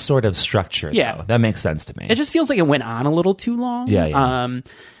 But that sort of structure, Yeah. though, that makes sense to me. it just feels like it went on a little too long. Yeah.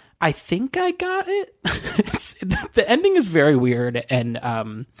 I think I got it. The ending is very weird,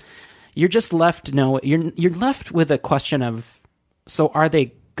 and you're just left you're left with a question of, so are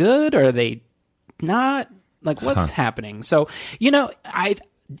they good or are they not? Like, what's happening? So, if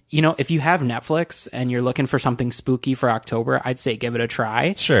you have Netflix and you're looking for something spooky for October, I'd say give it a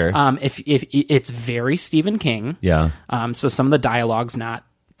try. Sure. If it's very Stephen King. Yeah. So some of the dialogue's not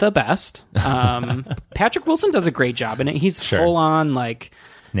the best. Patrick Wilson does a great job in it. He's full on like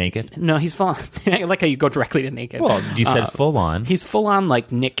Naked? No, he's full on. I like how you go directly to naked. Well, you said full on. He's full on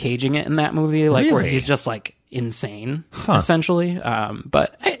like Nick Caging it in that movie, like where Really? he's just like insane, essentially.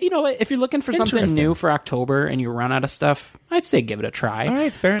 But if you're looking for something Interesting. new for October and you run out of stuff, I'd say give it a try. All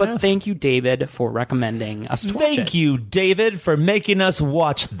right, fair but enough. thank you, David, for recommending us to watch it. Thank you, David, for making us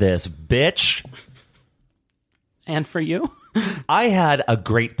watch this, bitch. And for you? I had a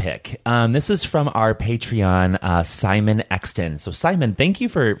great pick. This is from our Patreon, Simon Exton. So, Simon, thank you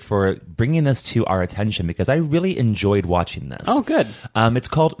for bringing this to our attention because I really enjoyed watching this. Oh, good. It's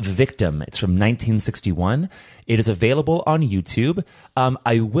called Victim. It's from 1961. It is available on YouTube.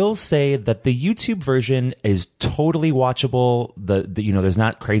 I will say that the YouTube version is totally watchable. The there's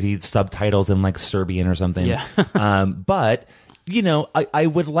not crazy subtitles in like Serbian or something. Yeah. But I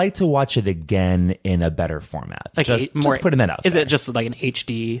would like to watch it again in a better format. Like just more putting that out. Is there. it just like an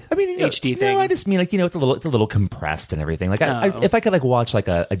HD? I mean, HD thing. No, I just mean like it's a little compressed and everything. Like if I could like watch like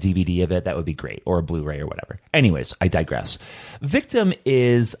a DVD of it, that would be great, or a Blu-ray or whatever. Anyways, I digress. Victim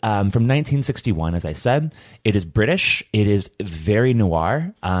is from 1961, as I said. It is British. It is very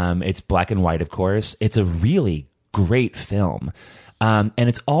noir. It's black and white, of course. It's a really great film. And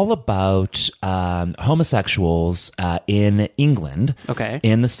it's all about homosexuals in England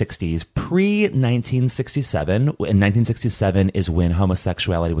in the 60s, pre-1967. In 1967 is when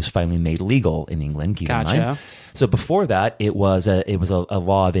homosexuality was finally made legal in England, keep in mind. So before that, it was a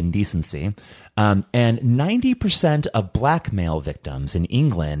law of indecency. And 90% of black male victims in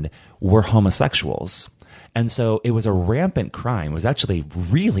England were homosexuals. And so it was a rampant crime. It was actually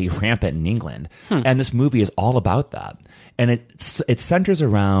really rampant in England. And this movie is all about that. And it centers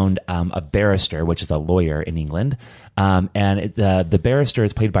around a barrister, which is a lawyer in England. The barrister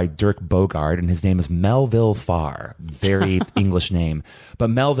is played by Dirk Bogarde, and his name is Melville Farr. Very English name. But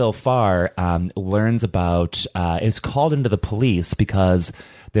Melville Farr learns about, is called into the police because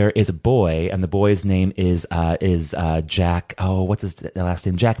there is a boy, and the boy's name is Jack. Oh, what's his last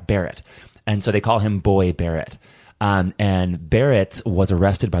name? Jack Barrett. And so they call him Boy Barrett. And Barrett was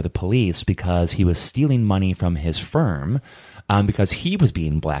arrested by the police because he was stealing money from his firm because he was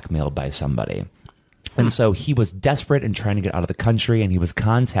being blackmailed by somebody. And so he was desperate and trying to get out of the country, and he was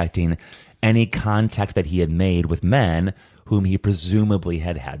contacting any contact that he had made with men whom he presumably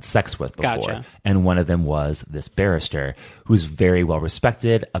had sex with before. Gotcha. And one of them was this barrister who's very well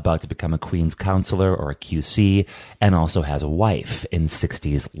respected, about to become a Queen's Counselor or a QC, and also has a wife in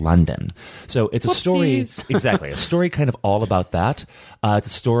 60s London. So it's a story, exactly, a story kind of all about that. It's a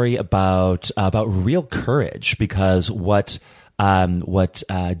story about real courage, because what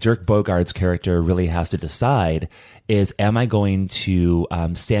Dirk Bogarde's character really has to decide is, am I going to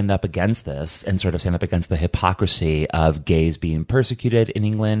stand up against this and sort of stand up against the hypocrisy of gays being persecuted in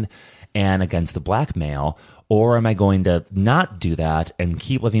England and against the black male, or am I going to not do that and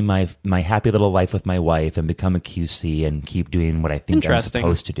keep living my happy little life with my wife and become a QC and keep doing what I think I'm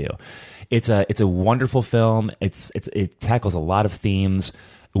supposed to do? It's a wonderful film. It tackles a lot of themes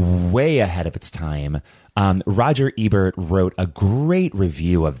way ahead of its time. Roger Ebert wrote a great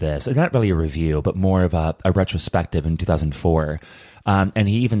review of this. Not really a review, but more of a retrospective in 2004. And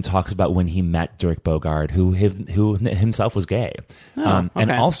he even talks about when he met Dirk Bogarde, who himself was gay.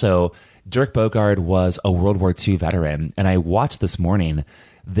 And also, Dirk Bogarde was a World War II veteran. And I watched this morning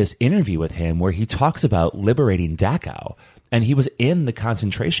this interview with him where he talks about liberating Dachau. And he was in the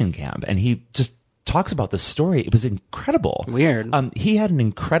concentration camp. And he just talks about the story. It was incredible. Weird. He had an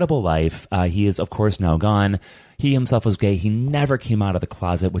incredible life. He is, of course, now gone. He himself was gay. He never came out of the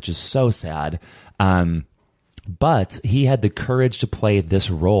closet, which is so sad. But he had the courage to play this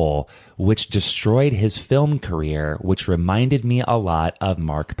role, which destroyed his film career, which reminded me a lot of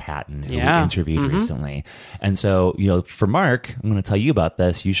Mark Patton, who we interviewed recently. And so, for Mark, I'm going to tell you about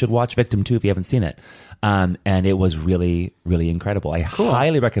this. You should watch Victim 2 if you haven't seen it. And it was really, really incredible. I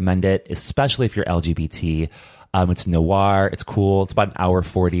highly recommend it, especially if you're LGBT. It's noir. It's cool. It's about an hour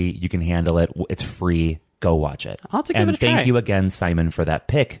 40. You can handle it. It's free. Go watch it. I'll have to give it a try. And thank you again, Simon, for that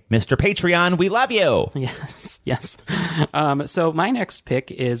pick. Mr. Patreon, we love you. Yes. So my next pick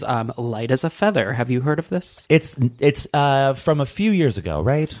is Light as a Feather. Have you heard of this? It's from a few years ago,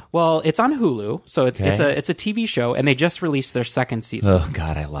 right? Well, it's on Hulu, so it's a TV show, and they just released their second season. Oh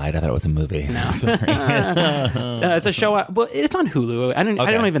God, I lied. I thought it was a movie. No, sorry. It's a show. Well, it's on Hulu.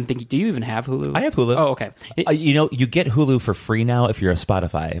 I don't even think. Do you even have Hulu? I have Hulu. Oh, okay. You get Hulu for free now if you're a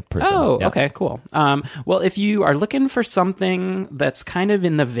Spotify person. Oh, okay, cool. Well, if you are looking for something that's kind of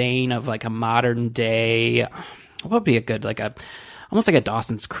in the vein of like a modern day, what would be a good, almost like a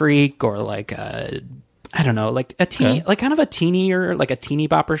Dawson's Creek, or like a, I don't know, like a teeny, like kind of a teeny, or like a teeny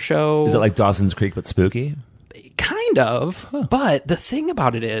bopper show. Is it like Dawson's Creek but spooky? Kind of, but the thing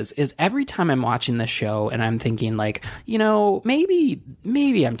about it is every time I'm watching this show and I'm thinking maybe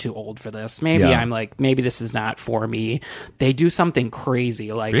I'm too old for this. Maybe this is not for me. They do something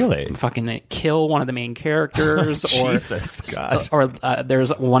crazy, like really fucking kill one of the main characters, Jesus God. Or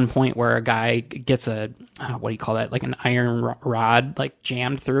there's one point where a guy gets a what do you call that? Like an iron rod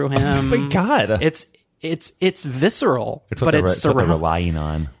jammed through him. Oh my God. It's visceral, it's what they're relying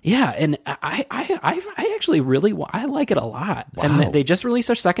on. Yeah, and I actually really I like it a lot. Wow. And they just released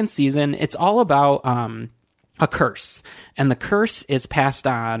their second season. It's all about a curse, and the curse is passed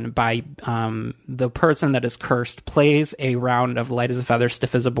on by the person that is cursed plays a round of light as a feather,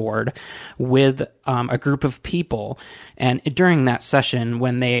 stiff as a board with a group of people, and during that session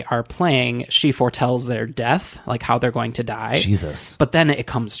when they are playing, she foretells their death, like how they're going to die. Jesus. But then it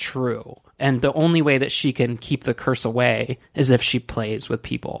comes true. And the only way that she can keep the curse away is if she plays with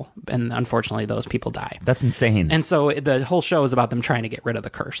people. And unfortunately, those people die. That's insane. And so the whole show is about them trying to get rid of the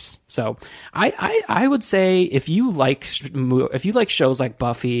curse. So I would say if you like shows like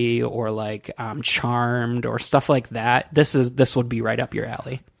Buffy or like Charmed or stuff like that, this would be right up your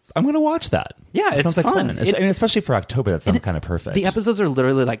alley. I'm going to watch that. Yeah, it it's sounds like fun. I mean, especially for October, that sounds kind of perfect. The episodes are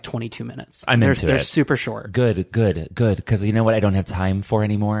literally like 22 minutes. They're super short. Good. Because you know what I don't have time for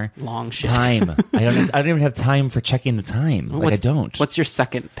anymore? Long shit. Time. I don't even have time for checking the time. I don't. What's your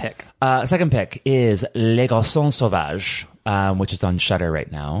second pick? Second pick is Les Garçons Sauvages, which is on Shudder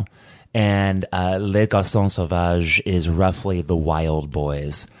right now. And Les Garçons Sauvages is roughly the Wild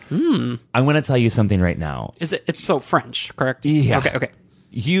Boys. I'm going to tell you something right now. It's so French, correct? Yeah. Okay.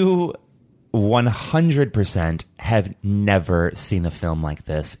 You 100% have never seen a film like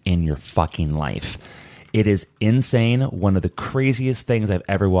this in your fucking life. It is insane. One of the craziest things I've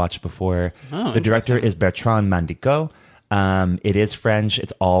ever watched before. The director is Bertrand Mandico. It is French.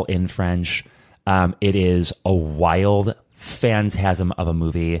 It's all in French. It is a wild phantasm of a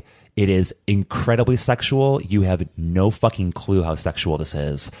movie. It is incredibly sexual. You have no fucking clue how sexual this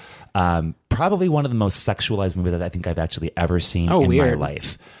is. Probably one of the most sexualized movies that I think I've actually ever seen in my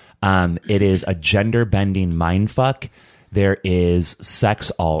life. It is a gender-bending mindfuck. There is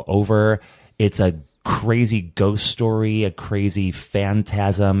sex all over. It's a crazy ghost story, a crazy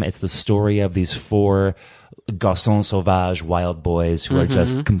phantasm. It's the story of these 4 garçons sauvages, wild boys, who are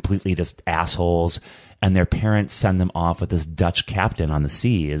just completely just assholes. And their parents send them off with this Dutch captain on the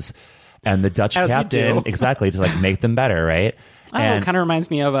seas. And the Dutch captain, exactly, to like make them better, right? It kind of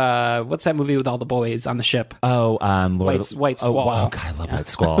reminds me of what's that movie with all the boys on the ship? White Squall. Oh, wow, God, I love White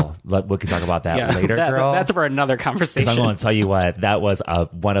Squall. We can talk about that later, girl. That's for another conversation. I'm going to tell you what, that was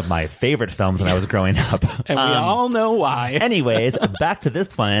one of my favorite films when I was growing up. And we all know why. Anyways, back to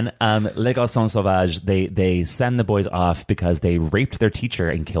this one. Les Garçons Sauvages, they send the boys off because they raped their teacher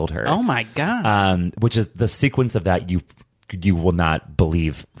and killed her. Oh my God. Which is the sequence of that you will not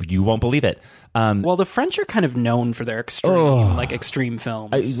believe. You won't believe it. Well, the French are kind of known for their extreme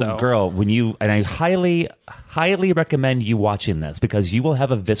films. Girl, I highly, highly recommend you watching this because you will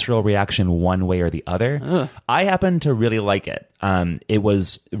have a visceral reaction one way or the other. I happen to really like it. It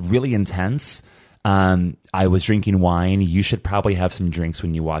was really intense. I was drinking wine. You should probably have some drinks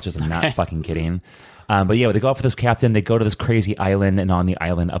when you watch this. I'm not fucking kidding. But yeah, they go off with this captain. They go to this crazy island, and on the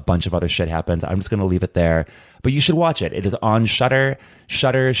island, a bunch of other shit happens. I'm just going to leave it there. But you should watch it. It is on Shudder.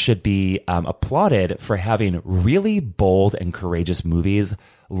 Shudder should be applauded for having really bold and courageous movies,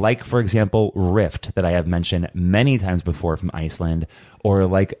 like, for example, Rift, that I have mentioned many times before from Iceland, or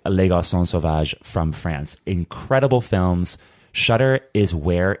like Les Garçons Sauvages from France. Incredible films. Shudder is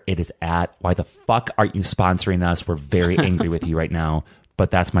where it is at. Why the fuck aren't you sponsoring us? We're very angry with you right now. But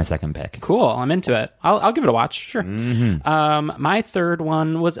that's my second pick. Cool. I'm into it. I'll give it a watch. Sure. My third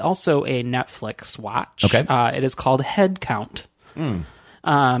one was also a Netflix watch. Okay. It is called Head Count.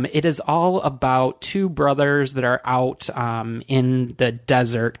 It is all about 2 brothers that are out in the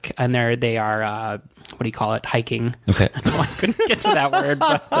desert, and they are what do you call it? Hiking. Okay. I couldn't get to that word.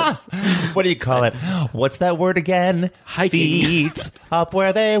 But what do you call it? What's that word again? Hiking. Feet up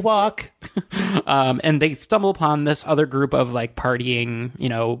where they walk. And they stumble upon this other group of like partying,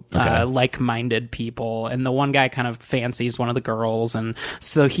 like-minded people. And the one guy kind of fancies one of the girls. And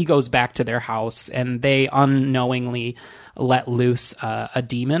so he goes back to their house, and they unknowingly let loose a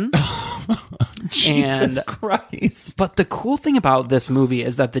demon. Jesus Christ. But the cool thing about this movie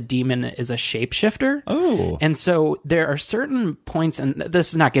is that the demon is a shapeshifter. Oh. And so there are certain points, and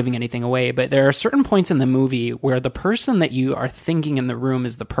this is not giving anything away, but there are certain points in the movie where the person that you are thinking in the room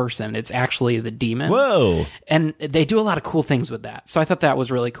is the person. It's actually the demon. Whoa. And they do a lot of cool things with that. So I thought that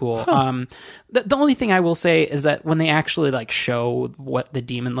was really cool. Huh. The only thing I will say is that when they actually like show what the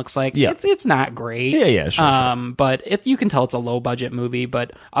demon looks like, it's not great. Yeah, sure. But you can tell it's a low budget movie.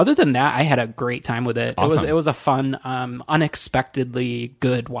 But other than that, I had a great time with it. Awesome. It was a fun, unexpectedly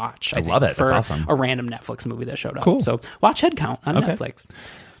good watch. I love it. For That's awesome. A random Netflix movie that showed up. Cool. So watch Head Count on Netflix.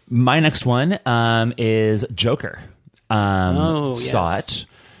 My next one is Joker. Saw it.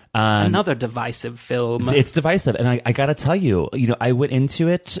 Another divisive film. It's divisive. And I got to tell you, I went into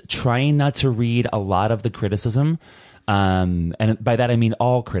it trying not to read a lot of the criticism. And by that, I mean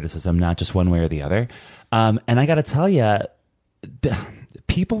all criticism, not just one way or the other. And I got to tell you,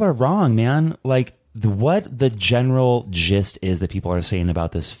 people are wrong, man. Like, what the general gist is that people are saying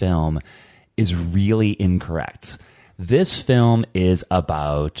about this film is really incorrect. This film is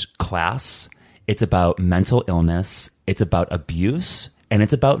about class, it's about mental illness, it's about abuse, and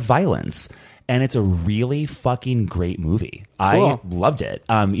it's about violence. And it's a really fucking great movie. Cool. I loved it.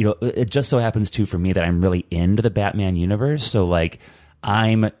 It just so happens too for me that I'm really into the Batman universe. So like,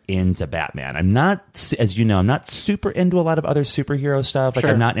 I'm into Batman. I'm not, as you know, I'm not super into a lot of other superhero stuff. Like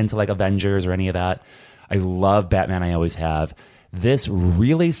I'm not into like Avengers or any of that. I love Batman. I always have. This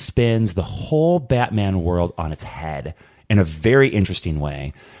really spins the whole Batman world on its head in a very interesting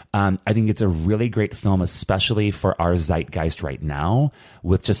way. I think it's a really great film, especially for our zeitgeist right now,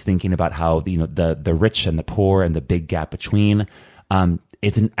 with just thinking about how the rich and the poor and the big gap between.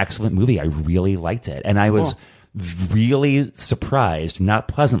 It's an excellent movie. I really liked it, and I was really surprised, not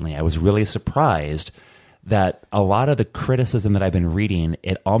pleasantly. I was really surprised that a lot of the criticism that I've been reading,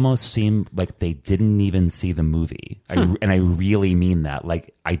 it almost seemed like they didn't even see the movie. And I really mean that.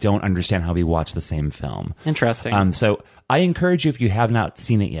 Like, I don't understand how we watch the same film. Interesting. So I encourage you, if you have not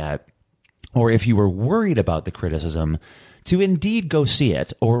seen it yet, or if you were worried about the criticism, to indeed go see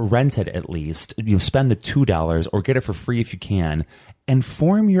it or rent it at least. Spend the $2 or get it for free if you can, and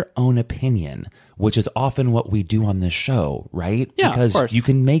form your own opinion, which is often what we do on this show, right? Yeah, because of course. You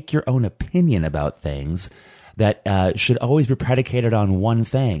can make your own opinion about things that should always be predicated on one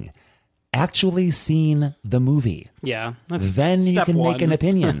thing: actually seen the movie. Yeah. Then you can make an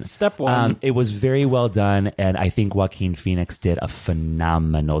opinion. Step one. It was very well done, and I think Joaquin Phoenix did a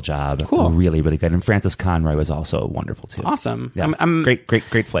phenomenal job. Cool. Really, really good. And Frances Conroy was also wonderful too. Awesome. Yeah.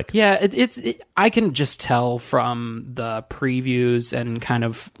 Great flick. Yeah, I can just tell from the previews and kind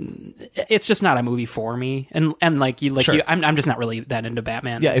of, it's just not a movie for me. And Sure. I'm just not really that into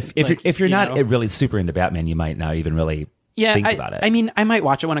Batman. Yeah, if you're not really super into Batman, you might not even really think about it. I mean, I might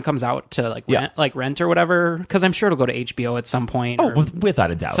watch it when it comes out to rent or whatever, because I'm sure it'll go to HBO at some point. Oh,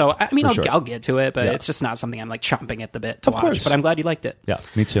 without a doubt. So I mean, I'll sure. get to it, but it's just not something I'm like chomping at the bit to watch. Course. But I'm glad you liked it. Yeah,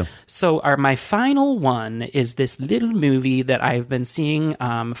 me too. So my final one is this little movie that I've been seeing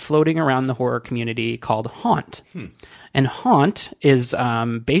floating around the horror community called Haunt. And Haunt is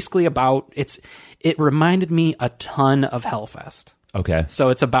basically about it reminded me a ton of Hellfest. Okay. So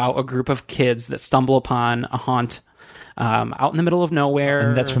it's about a group of kids that stumble upon a haunt out in the middle of nowhere.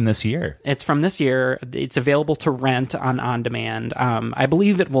 And that's from this year. It's from this year. It's available to rent on demand. I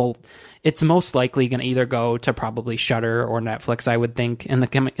believe it's most likely going to either go to probably Shudder or Netflix, I would think, in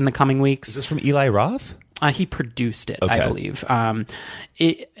the coming weeks. Is this from Eli Roth? He produced it, okay. I believe.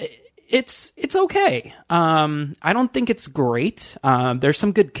 It's okay. I don't think it's great. There's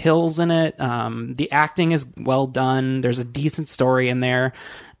some good kills in it. The acting is well done. There's a decent story in there.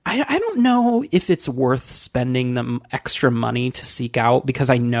 I don't know if it's worth spending the extra money to seek out,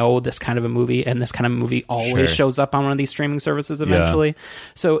 because I know this kind of a movie, and this kind of movie always shows up on one of these streaming services eventually. Yeah.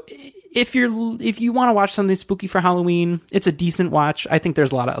 So if you want to watch something spooky for Halloween, it's a decent watch. I think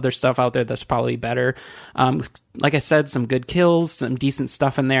there's a lot of other stuff out there that's probably better. Like I said, some good kills, some decent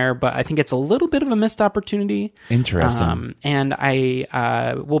stuff in there, but I think it's a little bit of a missed opportunity. Interesting. And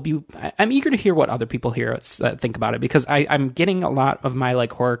I'm eager to hear what other people here think about it, because I'm getting a lot of my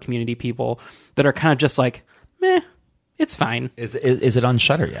like horror community people that are kind of just like, meh. It's fine. Is it on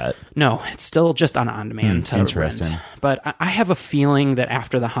Shudder yet? No, it's still just on demand to interesting. rent. But I have a feeling that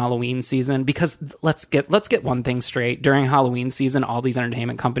after the Halloween season, because let's get one thing straight: during Halloween season, all these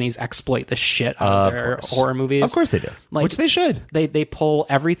entertainment companies exploit the shit out of their horror movies. Of course they do. Which they should. They pull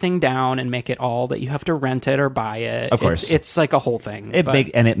everything down and make it all that you have to rent it or buy it. Of course, it's like a whole thing.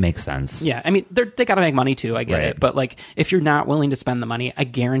 It makes sense. Yeah, I mean they got to make money too. I get it, but like if you're not willing to spend the money, I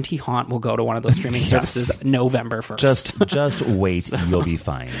guarantee Haunt will go to one of those streaming services November 1st. Just wait, you'll be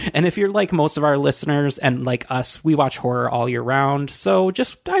fine. And if you're like most of our listeners and like us, we watch horror all year round. So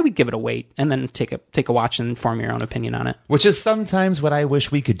I would give it a wait and then take a watch and form your own opinion on it. Which is sometimes what I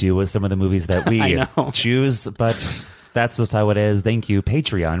wish we could do with some of the movies that we choose, but that's just how it is. Thank you,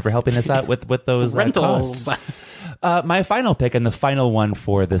 Patreon, for helping us out with those rentals. Costs. My final pick, and the final one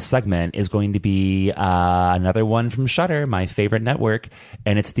for this segment, is going to be another one from Shudder, my favorite network,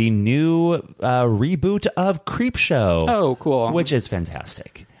 and it's the new reboot of Creepshow. Oh, cool. Which is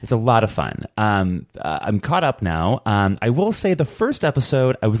fantastic. It's a lot of fun. I'm caught up now. I will say the first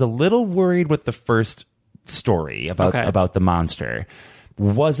episode, I was a little worried with the first story about the monster.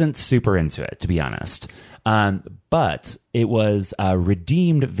 Wasn't super into it, to be honest. But it was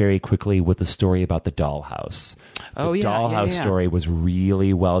redeemed very quickly with the story about the dollhouse. Oh, the yeah. dollhouse story was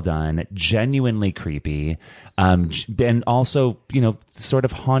really well done, genuinely creepy, and also, sort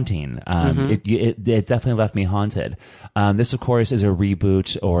of haunting. It definitely left me haunted. This, of course, is a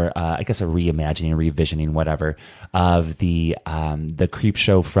reboot, or I guess a reimagining, revisioning, whatever, of the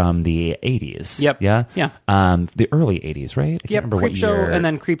Creepshow from the 80s. Yep. Yeah? Yeah. The early 80s, right? I can't remember what Creepshow, year. and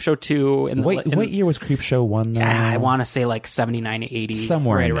then Creepshow 2. What year was Creepshow 1, though? I want to say like 79 to 80.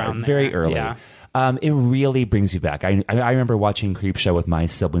 Somewhere right in there, around there. very early. Yeah. It really brings you back. I remember watching Creepshow with my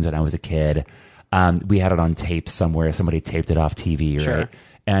siblings when I was a kid. We had it on tape somewhere. Somebody taped it off TV, right? Sure.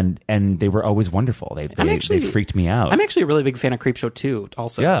 And they were always wonderful. They freaked me out. I'm actually a really big fan of Creepshow 2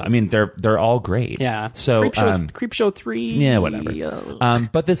 also. Yeah, I mean they're all great. Yeah. So Creepshow 3. Yeah, whatever.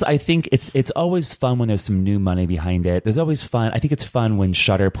 But this, I think it's always fun when there's some new money behind it. There's always fun. I think it's fun when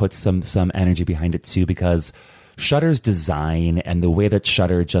Shudder puts some energy behind it too, because Shudder's design and the way that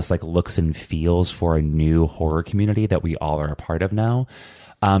Shudder just like looks and feels for a new horror community that we all are a part of now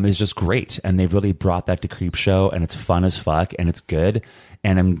is just great. And they've really brought that to Creepshow, and it's fun as fuck, and it's good.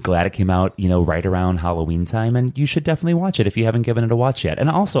 And I'm glad it came out, right around Halloween time. And you should definitely watch it if you haven't given it a watch yet. And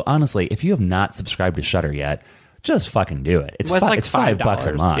also, honestly, if you have not subscribed to Shudder yet, just fucking do it. It's like it's $5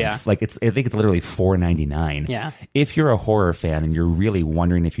 a month. Yeah. Like I think it's literally $4.99. Yeah. If you're a horror fan and you're really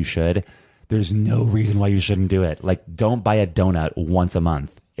wondering if you should, there's no reason why you shouldn't do it. Like, don't buy a donut once a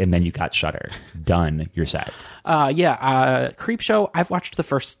month and then you got Shudder. Done. You're set. Creepshow, I've watched the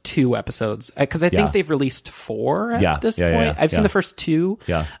first 2 episodes because I think they've released 4 at this point. I've seen the first 2.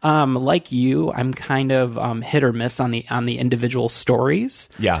 Yeah. Like you, I'm kind of hit or miss on the individual stories.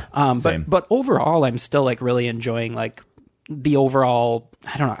 Yeah. But overall, I'm still like really enjoying like the overall,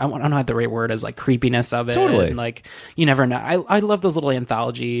 I don't know what the right word is, like creepiness of it. Totally. And like, you never know. I love those little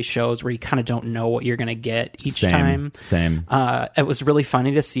anthology shows where you kind of don't know what you're going to get each time. Same. It was really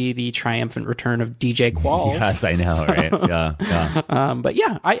funny to see the triumphant return of DJ Qualls. Yes, I know, right? Yeah. But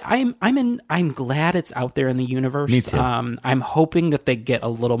yeah, I'm glad it's out there in the universe. Me too. I'm hoping that they get a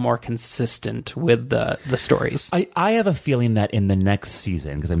little more consistent with the stories. I have a feeling that in the next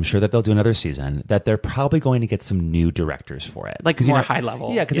season, because I'm sure that they'll do another season, that they're probably going to get some new directors for it. Like more high level.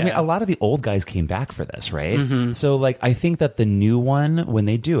 Yeah, because I mean, a lot of the old guys came back for this, right? Mm-hmm. So like, I think that the new one, when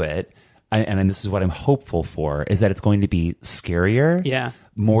they do it, and this is what I'm hopeful for, is that it's going to be scarier,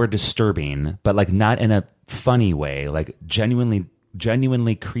 more disturbing, but like not in a funny way, like genuinely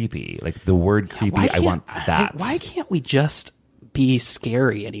creepy. Like the word creepy, I want that. Why can't we just be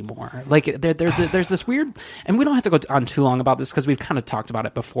scary anymore? Like there's this weird, and we don't have to go on too long about this because we've kind of talked about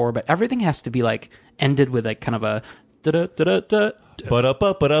it before, but everything has to be like ended with like kind of a da-da-da-da-da. I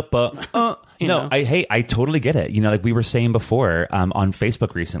totally get it. Like we were saying before on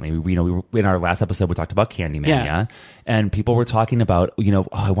Facebook recently, we were, in our last episode, we talked about Candyman, and people were talking about,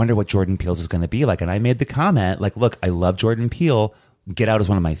 I wonder what Jordan Peele's is going to be like. And I made the comment, like, look, I love Jordan Peele. Get Out is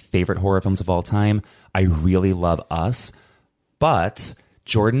one of my favorite horror films of all time. I really love Us, but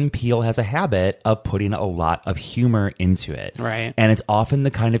Jordan Peele has a habit of putting a lot of humor into it. Right. And it's often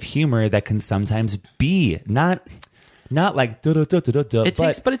the kind of humor that can sometimes be not like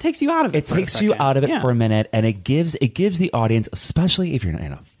it takes you out of it. It takes you out of it for a minute, and it gives the audience, especially if you're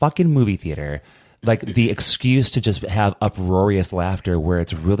in a fucking movie theater, like the excuse to just have uproarious laughter where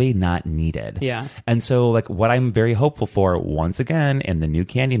it's really not needed. Yeah. And so like what I'm very hopeful for, once again, in the new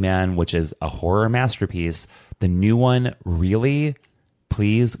Candyman, which is a horror masterpiece, the new one really,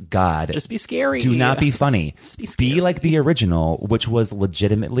 please God, just be scary. Do not be funny. Be like the original, which was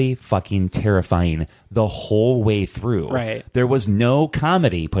legitimately fucking terrifying the whole way through. Right. There was no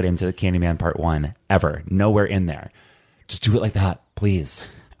comedy put into Candyman Part 1 ever. Nowhere in there. Just do it like that, please.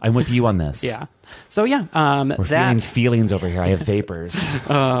 I'm with you on this. Yeah. So yeah, we're feeling feelings over here. I have vapors.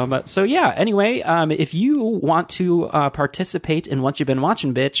 So yeah. Anyway, if you want to participate in What You've Been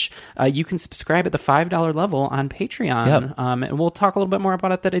Watching, bitch, you can subscribe at the $5 level on Patreon. Yep. And we'll talk a little bit more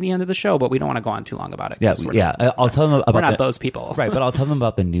about it at the end of the show, but we don't want to go on too long about it. I'll tell them about. We're not those people, right? But I'll tell them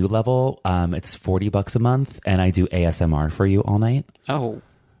about the new level. It's $40 a month, and I do ASMR for you all night. Oh.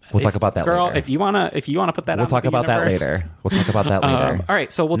 We'll talk about that girl, later. if you wanna put that, we'll talk about that later. We'll talk about that later. All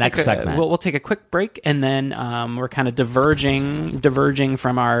right, so we'll take a quick break, and then we're kind of diverging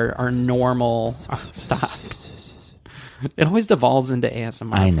from our normal. Stop. It always devolves into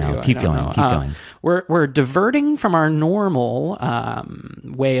ASMR. I know. For you. Keep I don't going. know. Keep going. We're diverting from our normal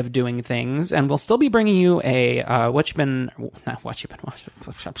way of doing things, and we'll still be bringing you a a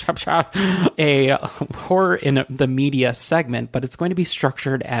horror in the media segment, but it's going to be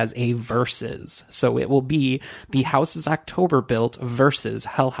structured as a versus. So it will be the House is October Built versus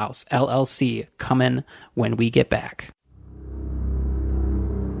Hell House LLC coming when we get back.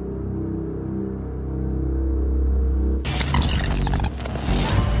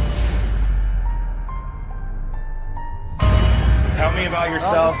 Tell me about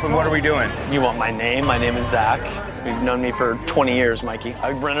yourself and what are we doing? You want my name? My name is Zach. You've known me for 20 years, Mikey.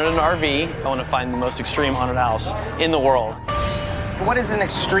 I've rented an RV. I want to find the most extreme haunted house in the world. What is an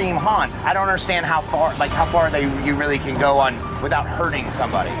extreme haunt? I don't understand how far you really can go on without hurting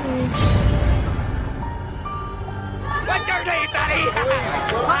somebody. What's your name, buddy?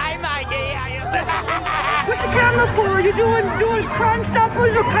 Hi, Mikey. What's the camera for? Are you doing Crime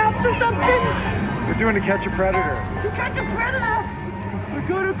Stoppers or cops or something? We're doing To Catch a Predator. To Catch a Predator? I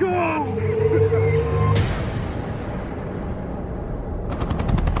gotta go.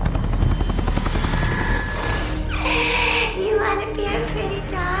 You wanna be a pretty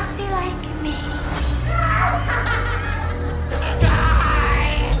dolly like me?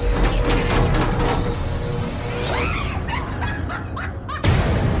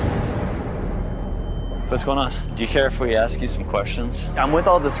 What's going on? Do you care if we ask you some questions? I'm with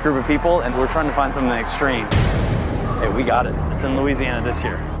all this group of people, and we're trying to find something extreme. Hey, we got it. It's in Louisiana this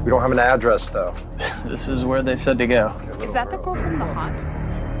year. We don't have an address, though. This is where they said to go. Is that the girl from The Haunt?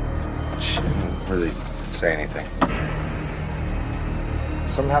 She didn't really say anything.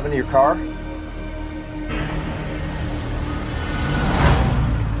 Something happened to your car?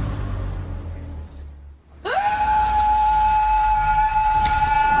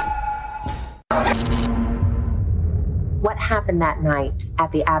 What happened that night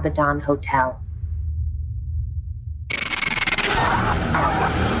at the Abaddon Hotel?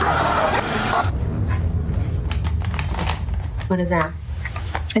 What is that?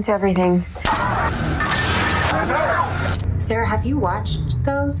 It's everything. Sarah, have you watched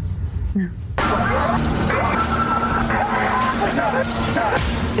those? No.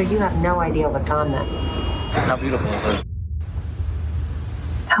 So you have no idea what's on them? How beautiful is this?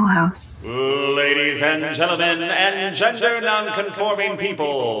 Hell House. Ladies and gentlemen, and gender non-conforming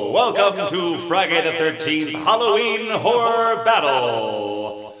people, welcome to Friday the 13th Halloween Horror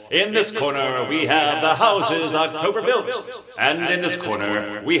Battle. In this corner, we have the Houses October Built, and in this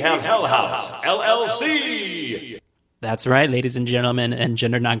corner, we have Hell House LLC. That's right, ladies and gentlemen, and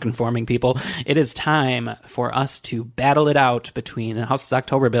gender non-conforming people. It is time for us to battle it out between the House is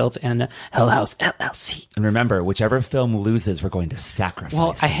October Built and Hell House LLC. And remember, whichever film loses, we're going to sacrifice.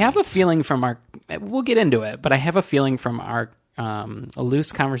 Well, I have a feeling from our... We'll get into it, but I have a feeling from our a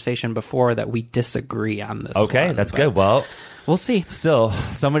loose conversation before that we disagree on this. Okay, that's good. Well, we'll see. Still,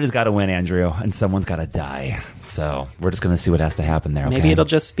 somebody's got to win, Andrew, and someone's got to die. So we're just going to see what has to happen there. Okay? Maybe it'll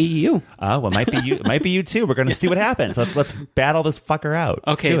just be you. Well, it might be you. It might be you too. We're going to see what happens. Let's battle this fucker out.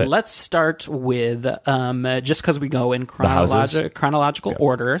 Okay, let's start with just because we go in chronological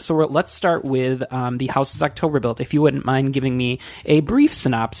order. So let's start with the House is October Built. If you wouldn't mind giving me a brief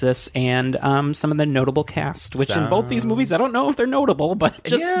synopsis and some of the notable cast, which in both these movies, I don't know if they're notable, but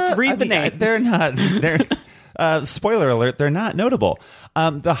just read the names. They're not. Spoiler alert, they're not notable.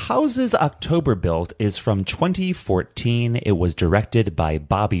 The Houses October Built is from 2014. It was directed by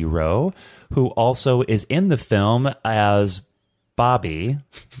Bobby Rowe, who also is in the film as Bobby,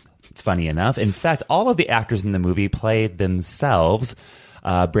 funny enough. In fact, all of the actors in the movie played themselves.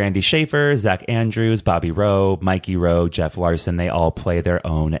 Brandy Schaefer, Zach Andrews, Bobby Rowe, Mikey Rowe, Jeff Larson, they all play their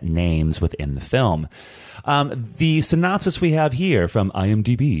own names within the film. The synopsis we have here from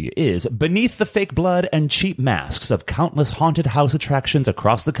IMDb is: beneath the fake blood and cheap masks of countless haunted house attractions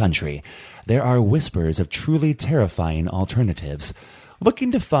across the country, there are whispers of truly terrifying alternatives.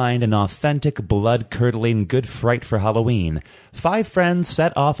 Looking to find an authentic, blood-curdling good fright for Halloween, 5 friends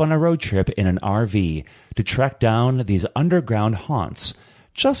set off on a road trip in an RV to track down these underground haunts.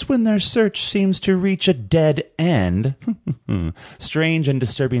 Just when their search seems to reach a dead end, strange and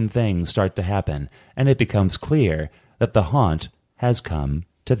disturbing things start to happen, and it becomes clear that the haunt has come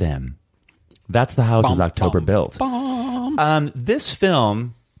to them. That's the House is October Built. This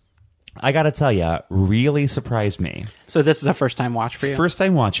film, I gotta tell you, really surprised me. So this is a first-time watch for you?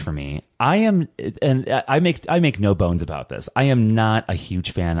 First-time watch for me. I make no bones about this. I am not a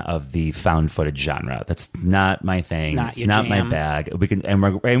huge fan of the found footage genre. That's not my thing. It's not my bag.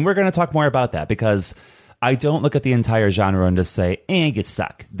 We're going to talk more about that because I don't look at the entire genre and just say, you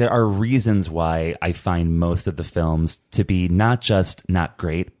suck. There are reasons why I find most of the films to be not just not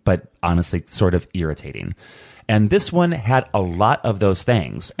great, but honestly sort of irritating. And this one had a lot of those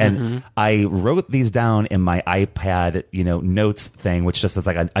things. And I wrote these down in my iPad, notes thing, which just is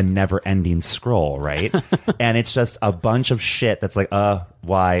like a never-ending scroll, right? And it's just a bunch of shit that's like,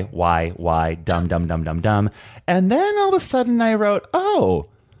 why, dumb. And then all of a sudden I wrote,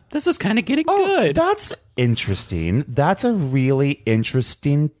 this is kind of getting good. That's interesting. That's a really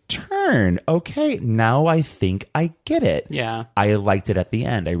interesting turn. Okay, now I think I get it. Yeah. I liked it at the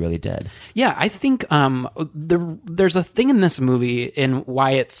end. I really did. Yeah, I think there's a thing in this movie and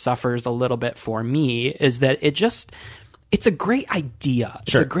why it suffers a little bit for me is that it's a great idea.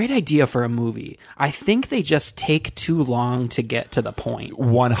 Sure. It's a great idea for a movie. I think they just take too long to get to the point.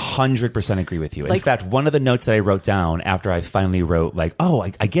 100% agree with you. In fact, one of the notes that I wrote down after I finally wrote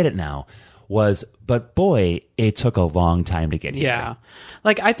I get it now was, but boy, it took a long time to get here. Yeah.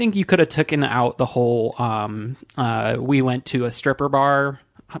 I think you could have taken out the whole we went to a stripper bar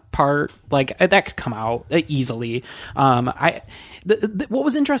part. That could come out easily. What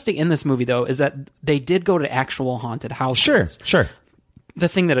was interesting in this movie, though, is that they did go to actual haunted houses. Sure. The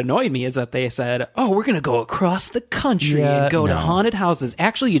thing that annoyed me is that they said, we're going to go across the country and go to haunted houses.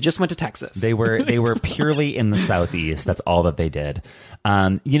 Actually, you just went to Texas. They were purely in the Southeast. That's all that they did.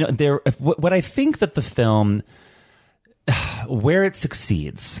 What I think that the film, where it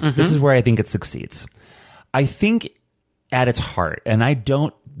succeeds, this is where I think it succeeds. I think at its heart, and I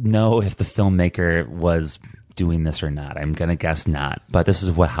don't know if the filmmaker was doing this or not. I'm going to guess not, but this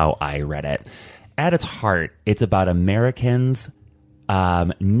is how I read it. At its heart, it's about Americans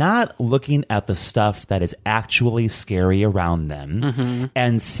not looking at the stuff that is actually scary around them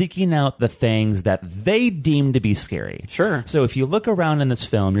and seeking out the things that they deem to be scary. Sure. So if you look around in this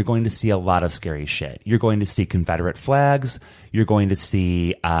film, you're going to see a lot of scary shit. You're going to see Confederate flags. You're going to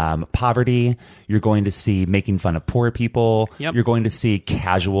see poverty. You're going to see making fun of poor people. Yep. You're going to see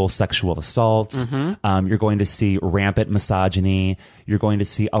casual sexual assaults. You're going to see rampant misogyny. You're going to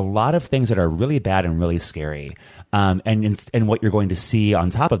see a lot of things that are really bad and really scary. And what you're going to see on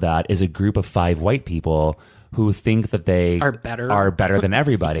top of that is a group of 5 white people who think that they are better than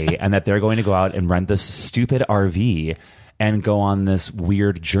everybody and that they're going to go out and rent this stupid RV and go on this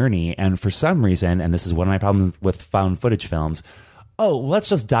weird journey. And for some reason, and this is one of my problems with found footage films, let's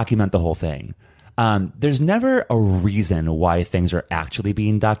just document the whole thing. There's never a reason why things are actually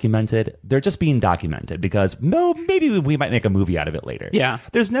being documented. They're just being documented because maybe we might make a movie out of it later. Yeah.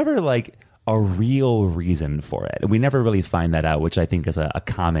 There's never a real reason for it. We never really find that out, which I think is a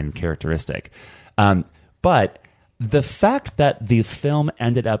common characteristic. But the fact that the film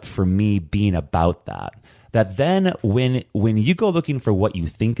ended up for me being about that then when you go looking for what you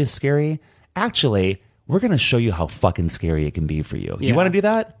think is scary, actually, we're going to show you how fucking scary it can be for you. Yeah. You want to do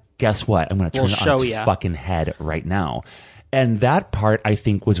that? Guess what? I'm going to turn it on its fucking head right now. And that part, I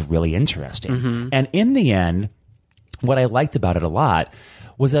think, was really interesting. And in the end, what I liked about it a lot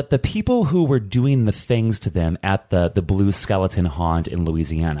was that the people who were doing the things to them at the Blue Skeleton Haunt in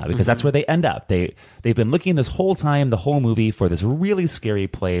Louisiana, because that's where they end up. They've been looking this whole time, the whole movie, for this really scary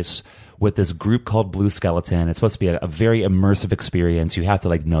place with this group called Blue Skeleton. It's supposed to be a very immersive experience. You have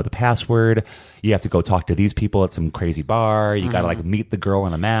to know the password. You have to go talk to these people at some crazy bar. You got to meet the girl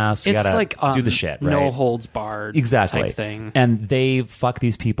in a mask. You got to do the shit, right? No holds barred type thing. And they fuck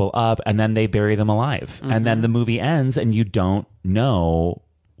these people up and then they bury them alive. And then the movie ends and you don't know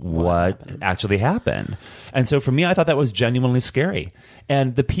what actually happened. And so for me, I thought that was genuinely scary.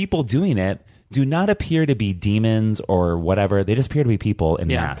 And the people doing it do not appear to be demons or whatever. They just appear to be people in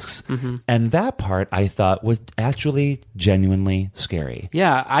masks. And that part I thought was actually genuinely scary.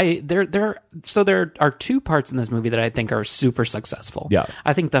 Yeah, there are 2 parts in this movie that I think are super successful. Yeah.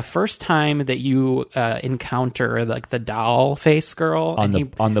 I think the first time that you encounter the doll face girl on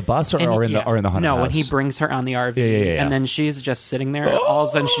the bus or in the haunted house. No, when he brings her on the RV and then she's just sitting there, all of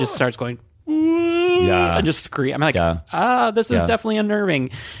a sudden she just starts going and just scream. I'm like, this is definitely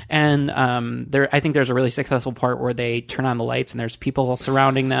unnerving. And I think there's a really successful part where they turn on the lights and there's people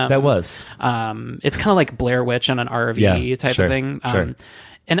surrounding them. That was. It's kind of like Blair Witch on an RV type of thing.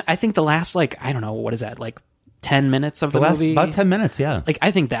 And I think the last, I don't know, what is that, 10 minutes of the movie? About 10 minutes, yeah.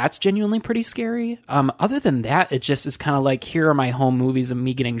 I think that's genuinely pretty scary. Other than that, it just is kind of here are my home movies of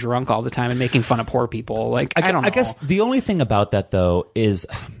me getting drunk all the time and making fun of poor people. I don't know. I guess the only thing about that, though, is...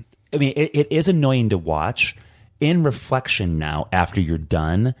 I mean, it is annoying to watch. In reflection now, after you're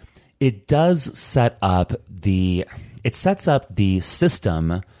done, it does set up the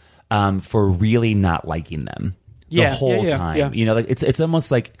system for really not liking them the whole time. Yeah. It's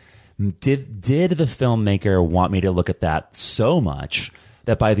almost like Did the filmmaker want me to look at that so much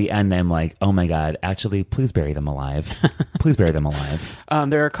that by the end I'm like, oh my God, actually, please bury them alive. Please bury them alive.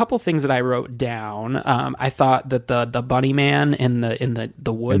 There are a couple things that I wrote down. I thought that the bunny man in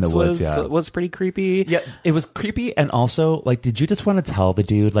the woods was pretty creepy. Yeah, it was creepy. And also, like, did you just want to tell the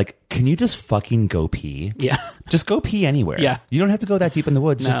dude, like, can you just fucking go pee? Yeah. Just go pee anywhere. Yeah. You don't have to go that deep in the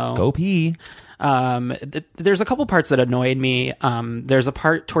woods. No. Just go pee. There's a couple parts that annoyed me. There's a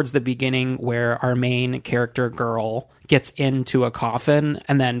part towards the beginning where our main character girl gets into a coffin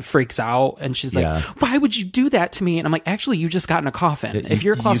and then freaks out, and she's like, why would you do that to me? And I'm like, actually, you just got in a coffin. If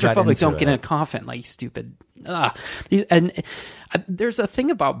you're claustrophobic, don't get in a coffin, like, you stupid. And there's a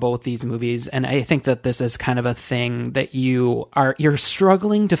thing about both these movies, and I think that this is kind of a thing that you're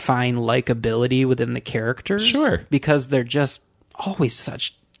struggling to find likability within the characters. Sure. Because they're just always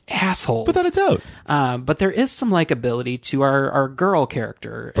such assholes, without a doubt. But there is some likability to our girl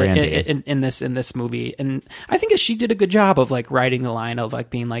character in this movie, and I think she did a good job of like writing the line of like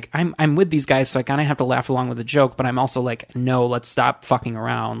being like, I'm with these guys, so I kind of have to laugh along with the joke, but I'm also like, no, let's stop fucking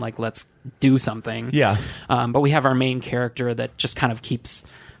around, like, let's do something. Yeah. But we have our main character that just kind of keeps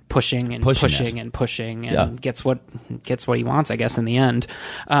pushing and gets what he wants, I guess, in the end.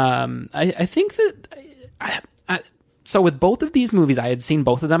 I think that so with both of these movies, I had seen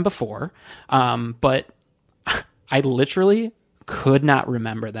both of them before, but I literally could not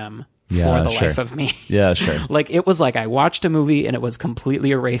remember them for the life of me. Yeah, sure. Like, it was like I watched a movie and it was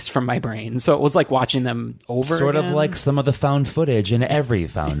completely erased from my brain. So it was like watching them over Sort again. of like some of the found footage in every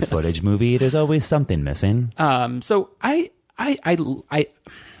found footage movie. There's always something missing. So I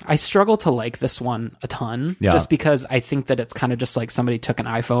struggle to like this one a ton, just because I think that it's kind of just like somebody took an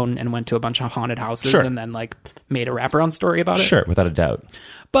iPhone and went to a bunch of haunted houses and then like made a wraparound story about it. Sure, without a doubt.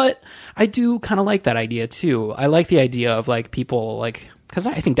 But I do kind of like that idea too. I like the idea of like people like, because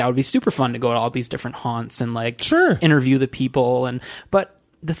I think that would be super fun to go to all these different haunts and like interview the people. But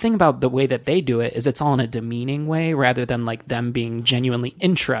the thing about the way that they do it is it's all in a demeaning way rather than like them being genuinely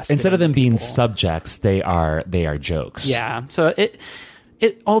interested. Instead of them being subjects, they are jokes. Yeah. So it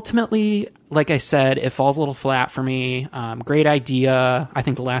ultimately, like I said, it falls a little flat for me. Great idea. I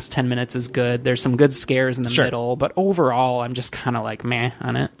think the last 10 minutes is good. There's some good scares in the middle, but overall, I'm just kind of like meh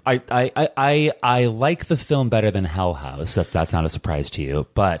on it. I like the film better than Hell House. That's not a surprise to you,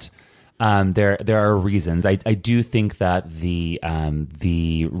 but there are reasons. I do think that the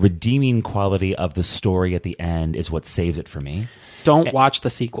redeeming quality of the story at the end is what saves it for me. Don't watch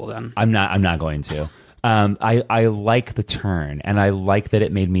the sequel then. I'm not going to. I like the turn, and I like that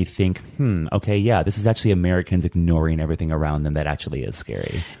it made me think, okay, yeah, this is actually Americans ignoring everything around them that actually is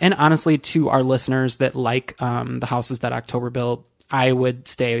scary. And honestly, to our listeners that like the houses that October built, I would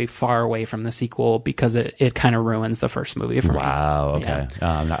stay far away from the sequel because it kind of ruins the first movie for me. Wow, okay.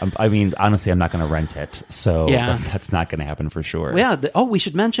 Yeah. I mean, honestly, I'm not going to rent it, so that's not going to happen for sure. Yeah. We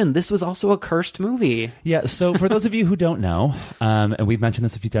should mention, this was also a cursed movie. Yeah, so for those of you who don't know, and we've mentioned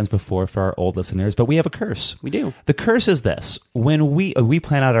this a few times before for our old listeners, but we have a curse. We do. The curse is this. When we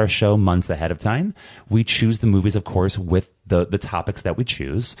plan out our show months ahead of time, we choose the movies, of course, with the topics that we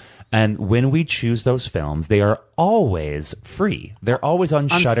choose. And when we choose those films, they are always free. They're always on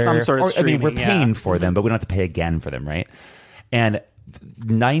Shudder. Some sort of streaming, we're paying for them, but we don't have to pay again for them, right? And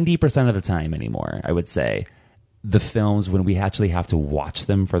 90% of the time anymore, I would say, the films, when we actually have to watch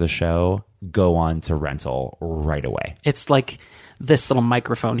them for the show, go on to rental right away. It's like this little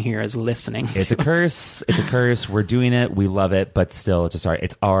microphone here is listening. It's a curse. It's a curse. We're doing it. We love it, but still,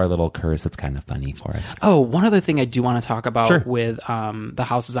 it's our little curse that's kind of funny for us. Oh, one other thing I do want to talk about with the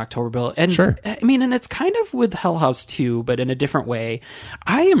Houses October Built, and I mean, and it's kind of with Hell House too, but in a different way.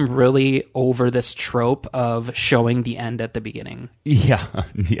 I am really over this trope of showing the end at the beginning. Yeah.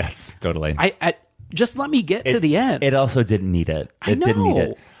 Yes. Totally. I just let me get to the end. It also didn't need it. Didn't need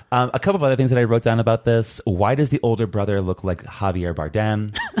it. A couple of other things that I wrote down about this. Why does the older brother look like Javier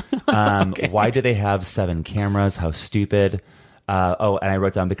Bardem? Why do they have 7 cameras? How stupid. And I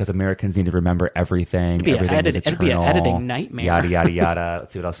wrote down because Americans need to remember everything. It'd be an editing nightmare. Yada, yada, yada.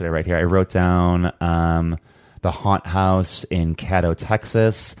 Let's see what else did I write here. I wrote down the haunt house in Caddo,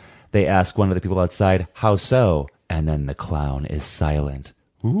 Texas. They ask one of the people outside, how so? And then the clown is silent.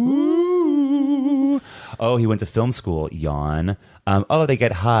 Ooh. Oh, he went to film school. Yawn. They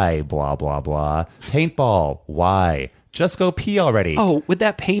get high. Blah, blah, blah. Paintball. Why? Just go pee already. Oh, with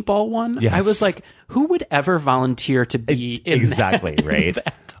that paintball one? Yes. I was like, who would ever volunteer to be in exactly, that? Right?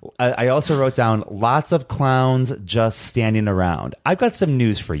 I also wrote down lots of clowns just standing around. I've got some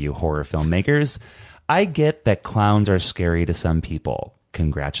news for you, horror filmmakers. I get that clowns are scary to some people.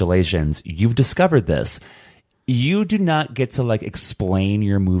 Congratulations. You've discovered this. you do not get to like explain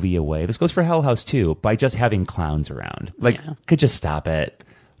your movie away. This goes for Hell House too, by just having clowns around. Like, could just stop it.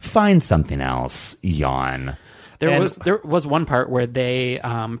 Find something else. Yawn. There was one part where they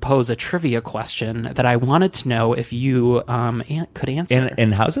pose a trivia question that I wanted to know if you could answer.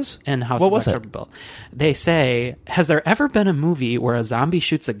 In Houses? In Houses. What was it? Built. They say, has there ever been a movie where a zombie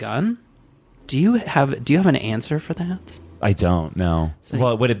shoots a gun? Do you have an answer for that? I don't know.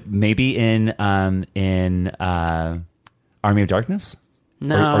 Well, would it maybe in Army of Darkness?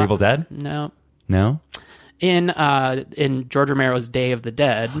 No. Or Evil Dead? No. No? In George Romero's Day of the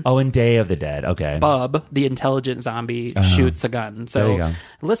Dead. Oh, in Day of the Dead. Okay. Bub, the intelligent zombie, shoots a gun. So there you go.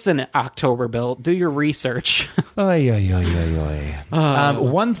 Listen, October Bill, do your research. Oy, oy, oy, oy, oy.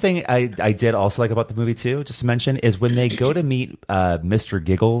 One thing I did also like about the movie too, just to mention, is when they go to meet Mr.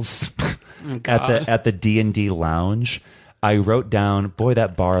 Giggles at the D&D lounge. I wrote down, boy,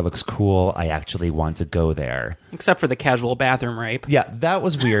 that bar looks cool. I actually want to go there. Except for the casual bathroom rape. Yeah, that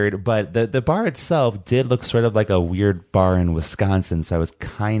was weird, but the bar itself did look sort of like a weird bar in Wisconsin, so I was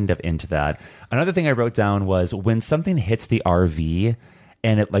kind of into that. Another thing I wrote down was when something hits the RV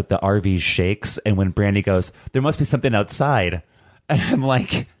and it like the RV shakes, and when Brandy goes, there must be something outside. And I'm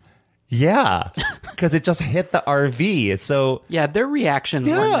like, yeah, because it just hit the RV. So yeah, their reactions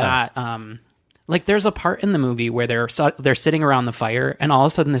were not... Like, there's a part in the movie where they're sitting around the fire, and all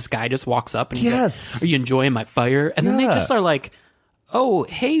of a sudden this guy just walks up and he's like, are you enjoying my fire? And then they just are like, oh,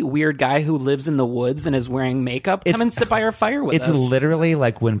 hey, weird guy who lives in the woods and is wearing makeup, come and sit by our fire with us. It's literally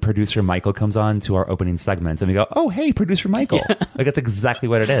like when producer Michael comes on to our opening segments, and we go, oh, hey, producer Michael. Like, that's exactly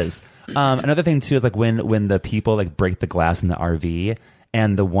what it is. Another thing, too, is like when the people like break the glass in the RV,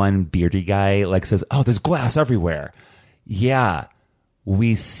 and the one beardy guy like says, oh, there's glass everywhere. Yeah,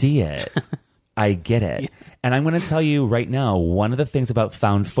 we see it. I get it. Yeah. And I'm going to tell you right now, one of the things about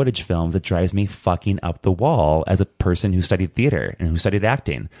found footage films that drives me fucking up the wall as a person who studied theater and who studied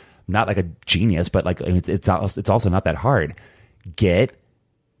acting, not like a genius, but like it's also not that hard. Get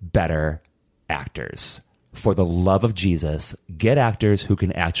better actors. For the love of Jesus, get actors who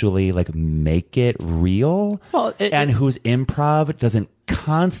can actually like make it real, and whose improv doesn't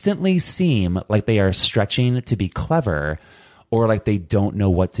constantly seem like they are stretching to be clever, or like they don't know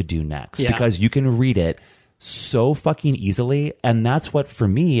what to do next, because you can read it so fucking easily. And that's what, for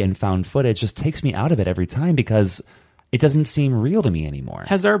me, in found footage just takes me out of it every time, because it doesn't seem real to me anymore.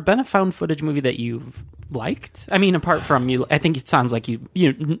 Has there been a found footage movie that you've liked? I mean, apart from you, I think it sounds like you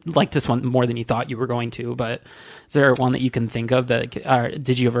liked this one more than you thought you were going to, but is there one that you can think of that,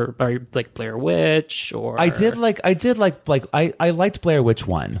 did you ever, like Blair Witch, or? I liked Blair Witch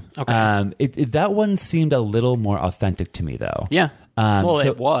 1. Okay. That one seemed a little more authentic to me, though. Yeah.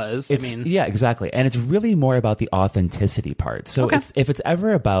 It was. Yeah, exactly. And it's really more about the authenticity part. So if it's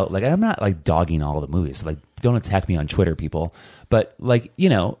ever about, like, I'm not like dogging all the movies, so like, don't attack me on Twitter, people. But like, you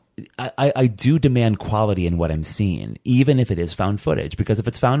know, I do demand quality in what I'm seeing, even if it is found footage. Because if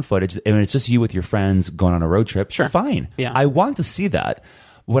it's found footage and it's just you with your friends going on a road trip, sure, fine. Yeah. I want to see that.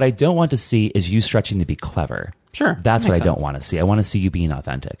 What I don't want to see is you stretching to be clever. Sure. That's what I don't want to see. I want to see you being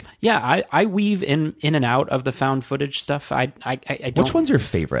authentic. Yeah, I weave in and out of the found footage stuff. I don't. Which one's your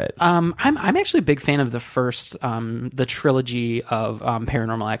favorite? I'm actually a big fan of the first, the trilogy of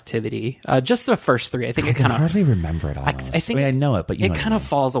Paranormal Activity. Just the first three. I think I can hardly remember it all. I think I know it, but it kind of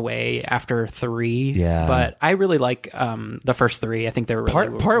falls away after 3. Yeah. But I really like the first 3. I think they're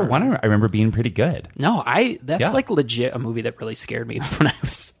really part 1. I remember being pretty good. No, that's like legit a movie that really scared me when I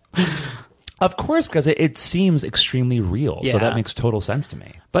was. Of course, because it seems extremely real. Yeah. So that makes total sense to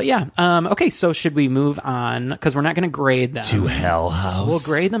me. But yeah. Okay, so should we move on? Because we're not going to grade them. To Hell House. We'll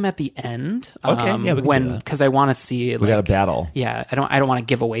grade them at the end. Okay, yeah, we can do that. Because I want to see... We got a battle. Yeah, I don't want to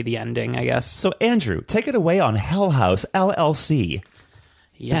give away the ending, I guess. So Andrew, take it away on Hell House LLC.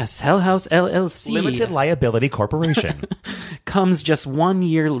 Yes, Hell House LLC. Limited Liability Corporation. Comes just 1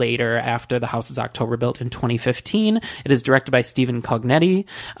 year later after The House is October Built in 2015. It is directed by Stephen Cognetti.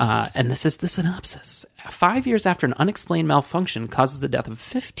 And this is the synopsis. 5 years after an unexplained malfunction causes the death of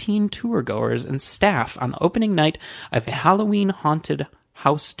 15 tour-goers and staff on the opening night of a Halloween haunted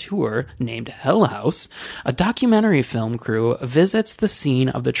house tour named Hell House, a documentary film crew visits the scene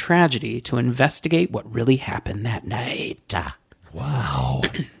of the tragedy to investigate what really happened that night. Wow.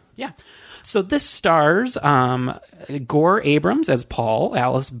 Yeah. So this stars Gore Abrams as Paul,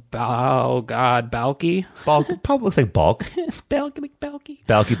 Alice Balky. Paul looks like Balk. Balky.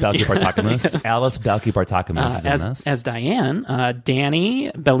 Balky Bartakamus. Yes. Alice Balky Bartakamus is in this. As Diane.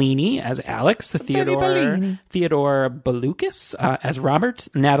 Danny Bellini as Alex. Theodore Balukas as Robert.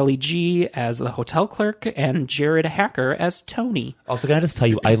 Natalie G as the hotel clerk. And Jared Hacker as Tony. Also, can I just tell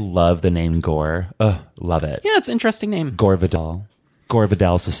you, I love the name Gore. Love it. Yeah, it's an interesting name. Gore Vidal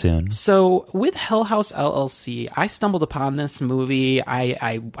Sassoon. So with Hell House LLC, I stumbled upon this movie.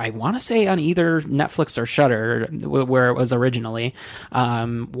 I want to say on either Netflix or Shudder, where it was originally.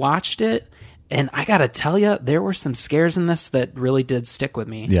 Watched it, and I gotta tell you, there were some scares in this that really did stick with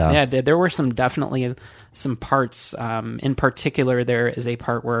me. Yeah, there were definitely some parts. In particular, there is a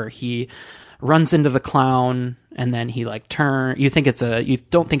part where he runs into the clown, and then he you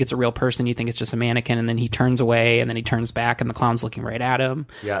don't think it's a real person, you think it's just a mannequin, and then he turns away, and then he turns back, and the clown's looking right at him.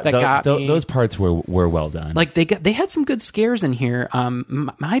 Yeah, that got me. Those parts were well done. Like they had some good scares in here.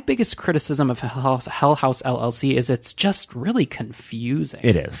 My biggest criticism of Hell House LLC is it's just really confusing.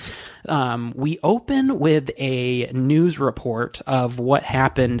 It is. We open with a news report of what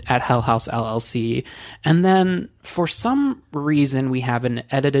happened at Hell House LLC, and then for some reason we have an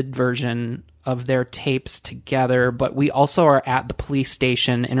edited version of their tapes together, but we also are at the police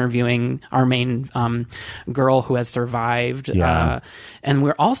station interviewing our main girl who has survived. Yeah. And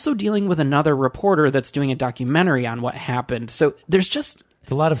we're also dealing with another reporter that's doing a documentary on what happened. So there's just...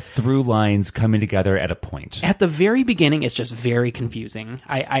 It's a lot of through lines coming together at a point. At the very beginning, it's just very confusing.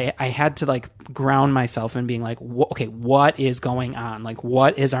 I had to ground myself in being like, okay, what is going on? Like,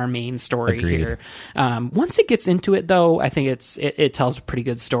 what is our main story Agreed. here? Once it gets into it, though, I think it tells a pretty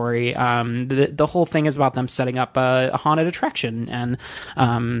good story. The whole thing is about them setting up a haunted attraction, and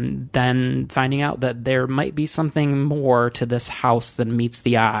then finding out that there might be something more to this house than meets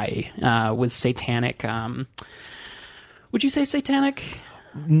the eye, with satanic. Would you say satanic?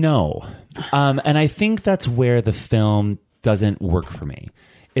 No. And I think that's where the film doesn't work for me,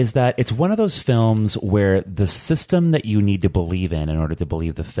 is that it's one of those films where the system that you need to believe in order to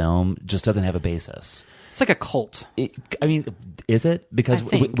believe the film just doesn't have a basis. It's like a cult. Is it? Because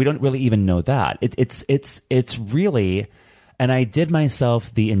we don't really even know that. It's really... And I did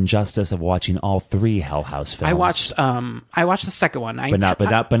myself the injustice of watching all 3 Hell House films. I watched the second one, but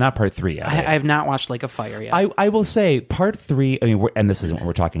not part 3 yet. I have not watched Lake of Fire yet. I will say part 3. I mean, and this isn't what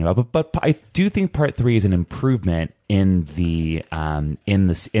we're talking about, but I do think part 3 is an improvement in the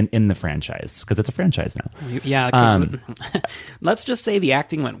franchise, because it's a franchise now. Yeah. Let's just say the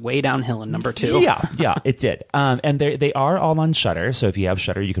acting went way downhill in number 2. Yeah, it did. And they are all on Shudder, so if you have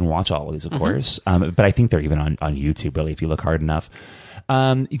Shudder, you can watch all of these, of course. But I think they're even on YouTube, really, if you look hard enough.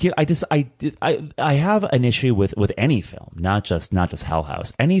 I have an issue with any film, not just Hell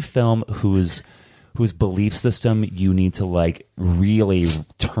House. Any film whose belief system you need to really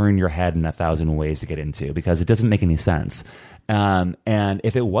turn your head in 1,000 ways to get into, because it doesn't make any sense. And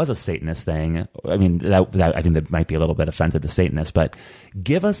if it was a Satanist thing, I mean, that I think that might be a little bit offensive to Satanists, but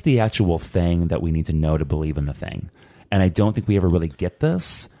give us the actual thing that we need to know to believe in the thing. And I don't think we ever really get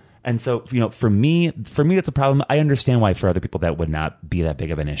this. And so, for me, that's a problem. I understand why for other people that would not be that big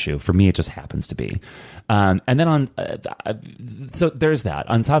of an issue. For me, it just happens to be. And then so there's that.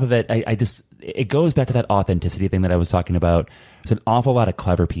 On top of it, it goes back to that authenticity thing that I was talking about. There's an awful lot of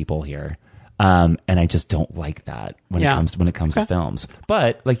clever people here. And I just don't like that when it comes to films.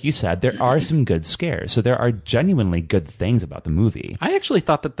 But like you said, there are some good scares. So there are genuinely good things about the movie. I actually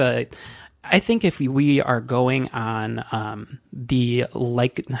thought that I think if we are going on I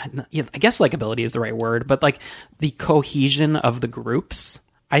guess likability is the right word, but the cohesion of the groups,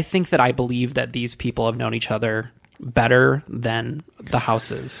 I think that I believe that these people have known each other better than the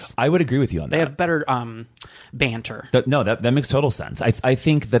houses. I would agree with you on that. They have better banter. That makes total sense. I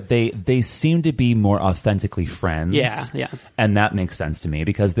think that they seem to be more authentically friends. Yeah. And that makes sense to me,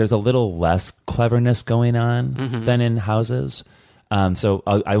 because there's a little less cleverness going on than in houses. So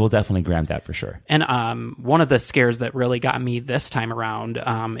I will definitely grant that for sure. And one of the scares that really got me this time around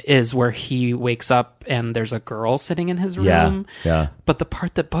is where he wakes up and there's a girl sitting in his room. Yeah. But the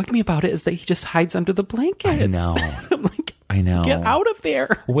part that bugged me about it is that he just hides under the blankets. I know. I'm like, I know. Get out of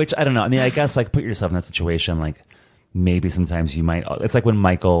there. Which, I don't know. I mean, I guess put yourself in that situation. Maybe sometimes you might. It's like when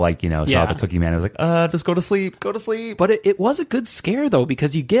Michael, saw the Cookie Man. It was like, just go to sleep. But it was a good scare, though,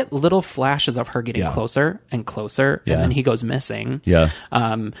 because you get little flashes of her getting closer and closer, and then he goes missing. Yeah.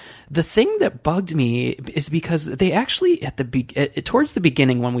 The thing that bugged me is because they actually, towards the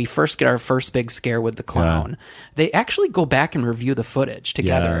beginning, when we first get our first big scare with the clown, they actually go back and review the footage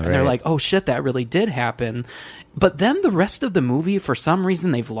together. And they're like, oh, shit, that really did happen. But then the rest of the movie, for some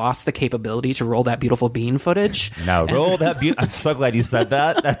reason, they've lost the capability to roll that beautiful bean footage. No, roll that. I'm so glad you said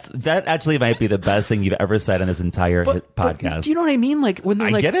that. That actually might be the best thing you've ever said on this entire podcast. Do you know what I mean? Like when they're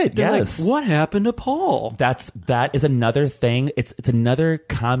like, get it. they're Yes. like, what happened to Paul? That is another thing. It's another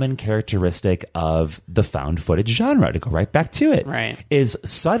common characteristic of the found footage genre. To go right back to it, right? Is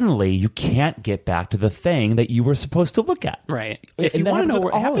suddenly you can't get back to the thing that you were supposed to look at, right? If you want to know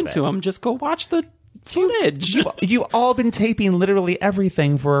what happened to him, just go watch the footage. You've all been taping literally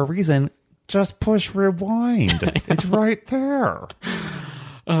everything for a reason. Just push rewind. It's right there.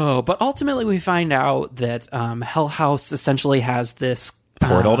 Oh, but ultimately we find out that Hell House essentially has this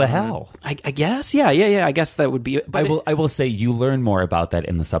portal to hell. I guess, yeah. I guess that would be. But I will say you learn more about that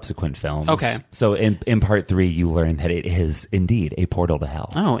in the subsequent films. Okay. So in part 3, you learn that it is indeed a portal to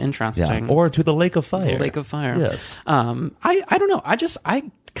hell. Oh, interesting. Yeah. Or to the Lake of Fire. The Lake of Fire. Yes. I don't know.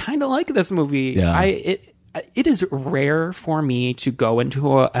 I kind of like this movie. Yeah. It is rare for me to go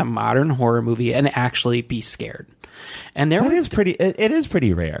into a modern horror movie and actually be scared. And it is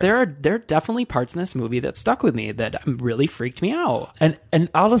pretty rare. There are definitely parts in this movie that stuck with me that really freaked me out. And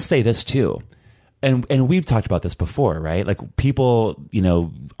I'll just say this too. And we've talked about this before, right? Like people,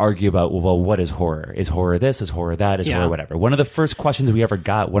 argue about, well, what is horror? Is horror this? Is horror that? Is horror whatever? One of the first questions we ever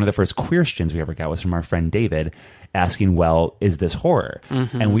got, one of the first questions we ever got was from our friend David asking, well, is this horror?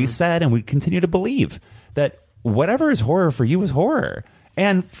 Mm-hmm. And we said, and we continue to believe that whatever is horror for you is horror.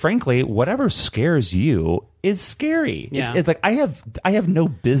 And frankly, whatever scares you is scary. Yeah. It's like I have no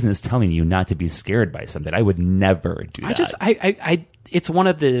business telling you not to be scared by something. I would never do that. It's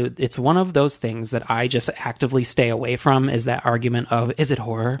one of those things that I just actively stay away from, is that argument of, is it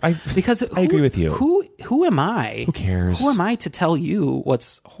horror? Because I agree with you. Who am I? Who cares? Who am I to tell you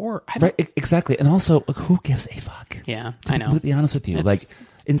what's horror? Right, exactly. And also, who gives a fuck? Yeah, to I know. be completely honest with you.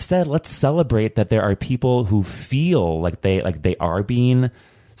 Instead, let's celebrate that there are people who feel like they are being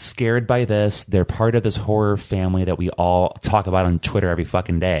scared by this. They're part of this horror family that we all talk about on Twitter every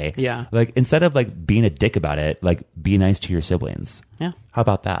fucking day. Yeah. Like, instead of being a dick about it, be nice to your siblings. Yeah. How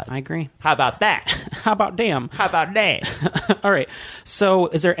about that? I agree. How about that? How about damn? How about damn? All right. So,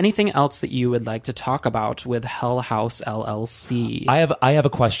 is there anything else that you would like to talk about with Hell House LLC? I have a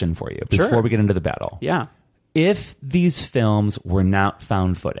question for you before we get into the battle. Yeah. If these films were not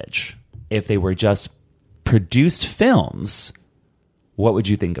found footage, if they were just produced films, what would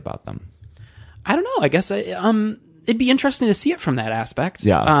you think about them? I don't know. I guess it'd be interesting to see it from that aspect.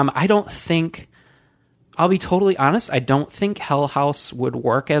 Yeah. I don't think, I'll be totally honest, I don't think Hell House would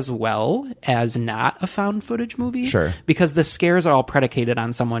work as well as not a found footage movie. Sure. Because the scares are all predicated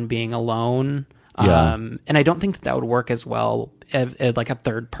on someone being alone. Yeah. And I don't think that would work as well as like a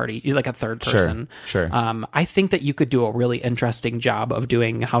third party, like a third person. Sure. I think that you could do a really interesting job of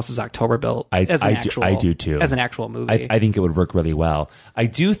doing Houses October Built I do too. As an actual movie. I think it would work really well. I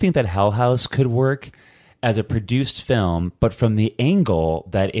do think that Hell House could work as a produced film, but from the angle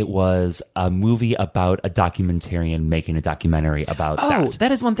that it was a movie about a documentarian making a documentary about that.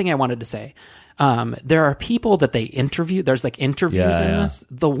 That is one thing I wanted to say. There are people that they interview. There's interviews in this.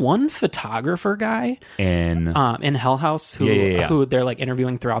 The one photographer guy in Hell House who they're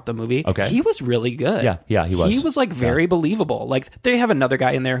interviewing throughout the movie. Okay. He was really good. Yeah, he was. He was very believable. They have another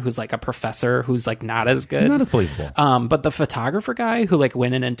guy in there who's a professor who's not as good. Not as believable. But the photographer guy who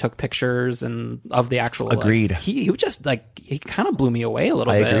went in and took pictures and of the actual Agreed. He just he kind of blew me away a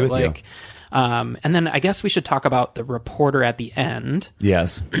little bit. I agree with you. And then I guess we should talk about the reporter at the end.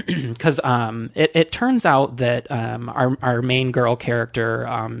 Yes. Because it turns out that our main girl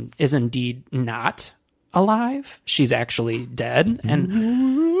character is indeed not alive. She's actually dead and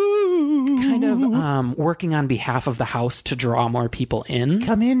kind of working on behalf of the house to draw more people in.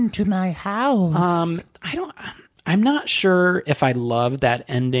 Come into my house. I'm not sure if I love that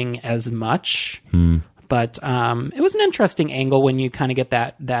ending as much. But it was an interesting angle when you kind of get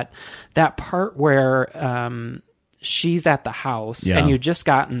that part where she's at the house and you've just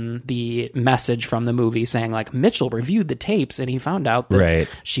gotten the message from the movie saying Mitchell reviewed the tapes and he found out that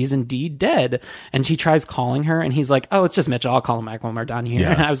she's indeed dead. And she tries calling her and he's like, oh, it's just Mitchell. I'll call him back when we're done here.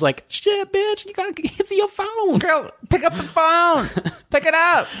 Yeah. And I was like, shit, bitch, you gotta get to your phone. Girl, pick up the phone. Pick it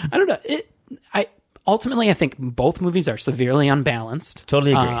up. I don't know. Ultimately, I think both movies are severely unbalanced.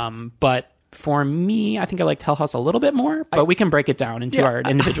 Totally agree. But for me, I think I liked Hell House a little bit more, but we can break it down into our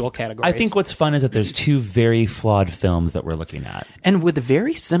individual categories. I think what's fun is that there's two very flawed films that we're looking at. And with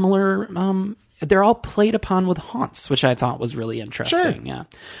very similar they're all played upon with haunts, which I thought was really interesting. Sure. Yeah.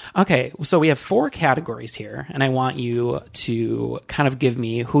 Okay, so we have 4 categories here, and I want you to kind of give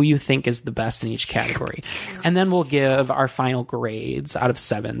me who you think is the best in each category. And then we'll give our final grades out of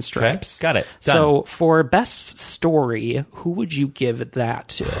 7 stripes. Okay, got it. Done. So for best story, who would you give that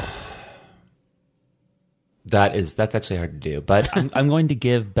to? That's actually hard to do, but I'm going to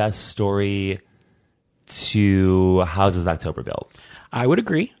give best story to Houses October Built. I would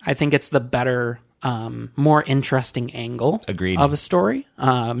agree. I think it's the better, more interesting angle Agreed. of a story.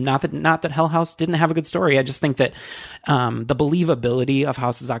 Not that Hell House didn't have a good story. I just think that the believability of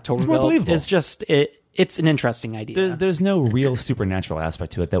Houses October Built is just it's an interesting idea. There's no real supernatural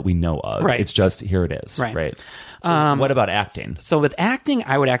aspect to it that we know of. Right. It's just here it is. Right. So what about acting? So with acting,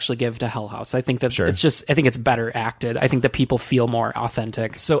 I would actually give to Hell House. I think that I think it's better acted. I think that people feel more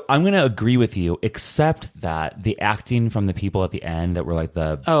authentic. So I'm going to agree with you, except that the acting from the people at the end that were like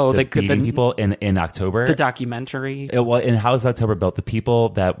the beating people in October. The documentary. In Houses October Built, the people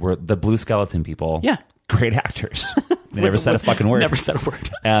that were the blue skeleton people. Yeah. Great actors. They never said a fucking word. Never said a word.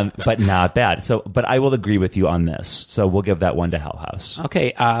 But not bad. But I will agree with you on this. So we'll give that one to Hell House.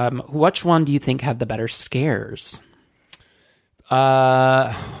 Okay. Which one do you think had the better scares?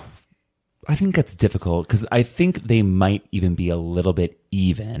 I think that's difficult because I think they might even be a little bit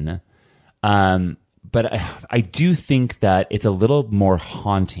even. But I do think that it's a little more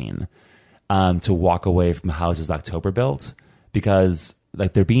haunting to walk away from Houses October Built because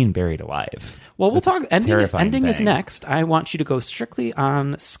like they're being buried alive. Well, we'll talk. Ending is thing. next. I want you to go strictly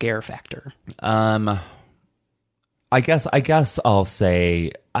on scare factor. I guess I'll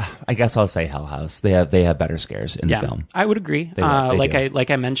say Hell House. They have better scares in the film. I would agree. They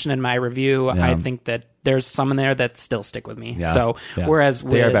like I mentioned in my review, Yeah. I think that there's some in there that still stick with me. Yeah. So Yeah. whereas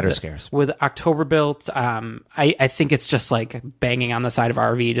They are better scares. with October Built, I think it's just like banging on the side of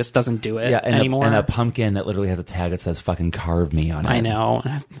RV just doesn't do it anymore. And a pumpkin that literally has a tag that says "fucking carve me" on it. I know.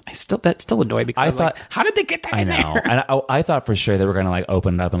 And that still annoyed me. I thought, how did they get that in there? And I thought for sure they were gonna like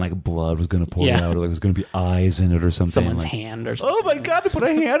open it up and like blood was gonna pour out, or like there's gonna be eyes in it or something. Someone's like, hand or something. Oh my god! They put a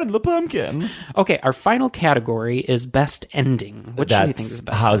hand in the pumpkin. Okay, our final category is best ending. Which do you think is the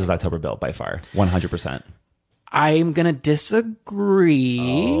best? Houses October Built by far, 100%. I'm gonna disagree.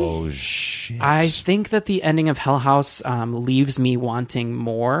 Oh shit! I think that the ending of Hell House leaves me wanting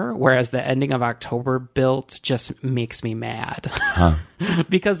more, whereas the ending of October Built just makes me mad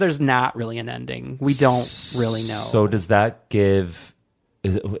because there's not really an ending. We don't really know. So does that give?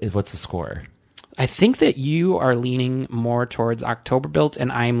 What's the score? I think that you are leaning more towards October Built,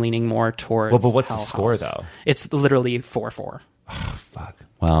 and I'm leaning more towards. Well, but what's Hell the score House. though? It's literally 4-4. Oh fuck!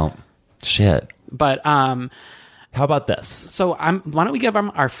 Well, shit. But how about this? So why don't we give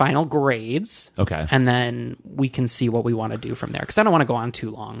them our final grades? Okay. And then we can see what we want to do from there. Because I don't want to go on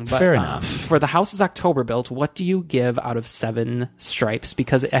too long. But, fair enough. For the Houses October Built, what do you give out of 7 stripes?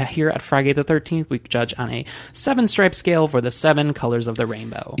 Because here at Friday the 13th, we judge on a 7-stripe scale for the 7 colors of the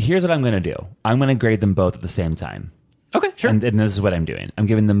rainbow. Here's what I'm going to do. I'm going to grade them both at the same time. Okay, sure. And this is what I'm doing. I'm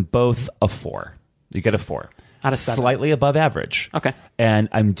giving them both a 4. You get a 4. Out of 7. Slightly above average. Okay. And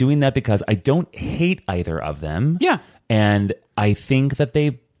I'm doing that because I don't hate either of them. Yeah. And I think that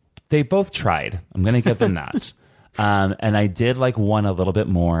they both tried. I'm going to give them that. And I did like one a little bit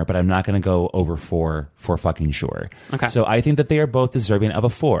more, but I'm not going to go over 4 for fucking sure. Okay. So I think that they are both deserving of a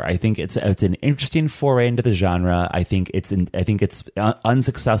 4. I think it's an interesting foray into the genre. I think it's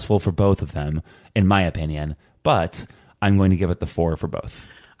unsuccessful for both of them, in my opinion. But I'm going to give it the 4 for both.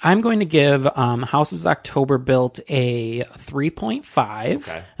 I'm going to give Houses October Built a 3.5.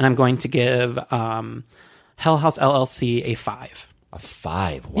 Okay. And I'm going to give Hell House LLC a 5. A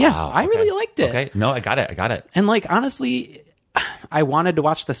 5. Wow. Yeah, I really liked it. Okay. No, I got it. And like honestly, I wanted to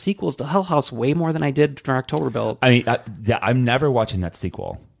watch the sequels to Hell House way more than I did for October Built. I mean, I'm never watching that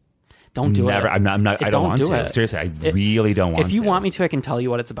sequel. Don't do Never. it. I'm not. I don't want to. Seriously, I really don't want to. If you want me to, I can tell you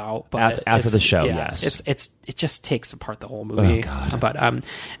what it's about. But after the show, yeah, yes. It just takes apart the whole movie. Oh, God. But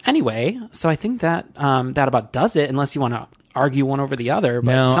anyway, so I think that that about does it. Unless you want to argue one over the other,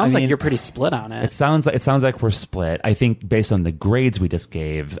 but it sounds like you're pretty split on it. It sounds like we're split. I think based on the grades we just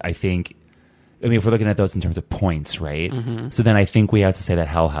gave, if we're looking at those in terms of points, right? Mm-hmm. So then I think we have to say that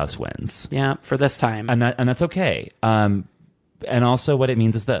Hell House wins. Yeah, for this time, and that's okay. And also, what it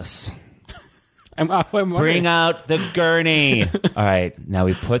means is this. Bring out the gurney. All right, now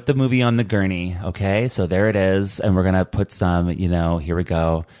we put the movie on the gurney. Okay, so there it is, and we're gonna put some. Here we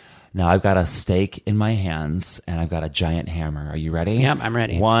go. Now I've got a stake in my hands, and I've got a giant hammer. Are you ready? Yep, I'm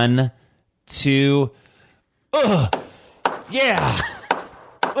ready. 1, 2. Yeah.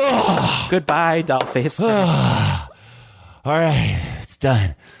 Goodbye, Dollface. All right, it's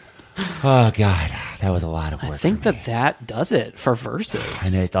done. Oh God, that was a lot of work. I think that does it for Versus.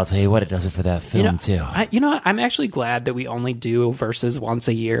 And I'll tell you what, it does it for that film too. I'm actually glad that we only do Versus once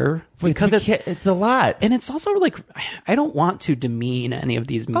a year because it's a lot, and it's also like I don't want to demean any of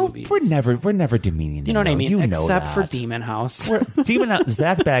these movies. We're never demeaning. You know what I mean? You Except know for that. Demon House. Demon House.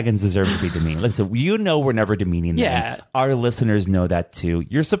 Zach Baggins deserves to be demeaned. Listen, we're never demeaning them. Yeah. Our listeners know that too.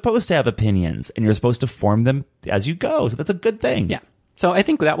 You're supposed to have opinions, and you're supposed to form them as you go. So that's a good thing. Yeah. So I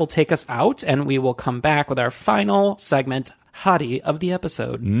think that will take us out, and we will come back with our final segment, Hottie of the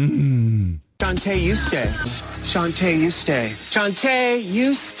episode. Shantae, you stay. Shantae, you stay. Shantae,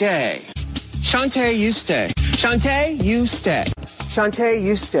 you stay. Shantae, you stay. Shantae, you stay. Shantae,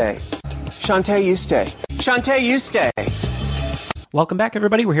 you stay. Shantae, you stay. Shantae, you stay. Welcome back,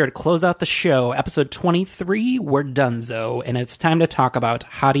 everybody. We're here to close out the show. Episode 23, we're donezo, and it's time to talk about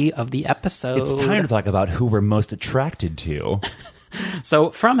Hottie of the episode. It's time to talk about who we're most attracted to.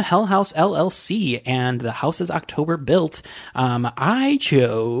 So from Hell House LLC and The House is October Built, I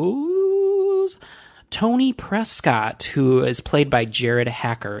chose Tony Prescott, who is played by Jared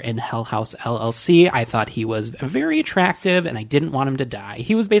Hacker in Hell House LLC. I thought he was very attractive, and I didn't want him to die.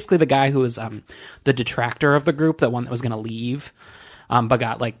 He was basically the guy who was the detractor of the group, the one that was going to leave, but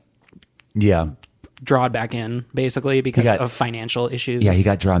got drawn back in, basically, because of financial issues. Yeah, he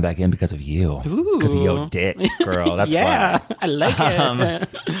got drawn back in because of you. Because of your dick, girl. That's yeah, why. I like it.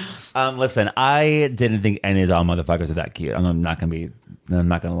 Listen, I didn't think any of these all motherfuckers are that cute. I'm not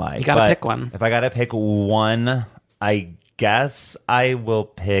gonna lie. You gotta pick one. If I gotta pick one, I guess I will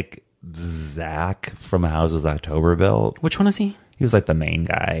pick Zach from Houses October Built. Which one is he? He was like the main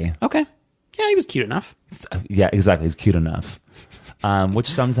guy. Okay. Yeah, he was cute enough. Yeah, exactly. He's cute enough. Which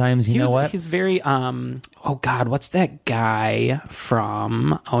sometimes, you know what? He's very, oh God, what's that guy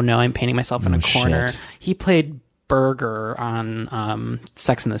from, oh no, I'm painting myself in a corner. Shit. He played Berger on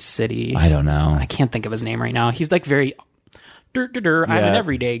Sex and the City. I don't know. I can't think of his name right now. He's like very, I'm an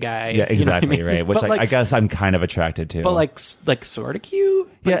everyday guy. Yeah, exactly, you know what I mean? right. Which But I guess I'm kind of attracted to. But like sort of cute.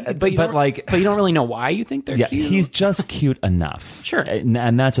 But you don't really know why you think they're cute. He's just cute enough. Sure.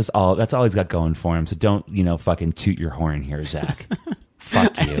 And that's just all. That's all he's got going for him. So don't fucking toot your horn here, Zach.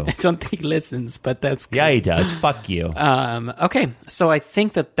 Fuck you. I don't think he listens, but that's good. Yeah, he does. Fuck you. Okay, so I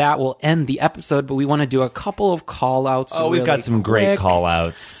think that will end the episode, but we want to do a couple of call-outs. Oh, we've got some great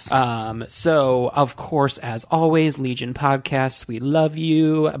call-outs. So, of course, as always, Legion Podcasts, we love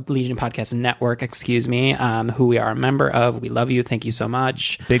you. Legion Podcast Network, excuse me, who we are a member of. We love you. Thank you so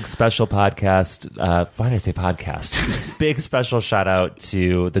much. Big special podcast. Why did I say podcast? Big special shout-out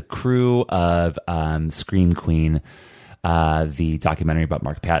to the crew of Scream Queen, the documentary about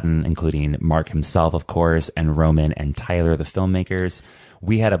Mark Patton, including Mark himself, of course, and Roman and Tyler, the filmmakers.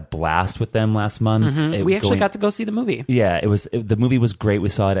 We had a blast with them last month. We actually got to go see the movie. Yeah, the movie was great. We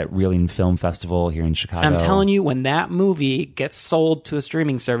saw it at Reeling Film Festival here in Chicago. And I'm telling you, when that movie gets sold to a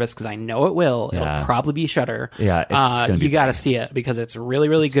streaming service, because I know it will, it'll probably be Shudder. Yeah, you got to see it because it's really,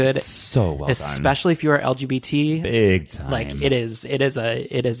 really good. It's so well done. Especially if you are LGBT. Big time. Like it is.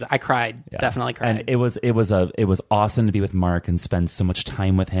 I cried. Yeah. Definitely cried. And it was awesome to be with Mark and spend so much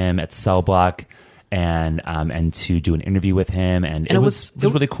time with him at Cell Block. And to do an interview with him, and it was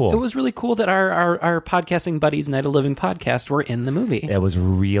really cool. It was really cool that our podcasting buddies, Night of Living Podcast, were in the movie. It was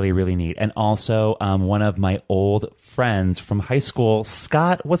really, really neat. And also, one of my old friends from high school,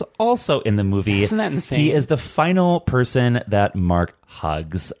 Scott, was also in the movie. Isn't that insane? He is the final person that Mark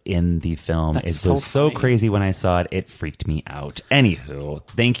hugs in the film. It was so crazy when I saw it. It freaked me out. Anywho,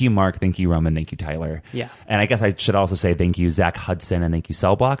 thank you, Mark. Thank you, Roman. Thank you, Tyler. Yeah. And I guess I should also say thank you, Zach Hudson, and thank you,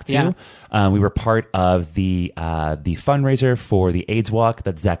 Cell Block, too. Yeah. We were part of the fundraiser for the AIDS Walk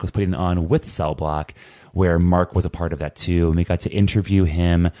that Zach was putting on with Cell Block, where Mark was a part of that, too. And we got to interview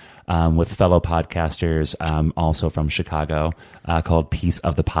him with fellow podcasters, also from Chicago, called Piece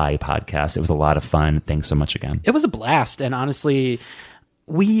of the Pie Podcast. It was a lot of fun. Thanks so much again. It was a blast. And honestly,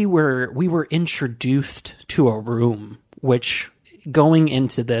 we were introduced to a room, which going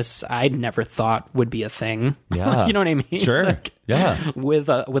into this, I'd never thought would be a thing. Yeah. You know what I mean? Sure. Like, yeah. With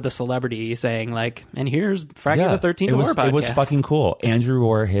a celebrity saying like, and here's Friday the 13th Horror Podcast. It was fucking cool. Andrew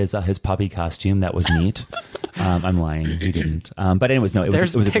wore his puppy costume. That was neat. I'm lying. He didn't. But anyways, no,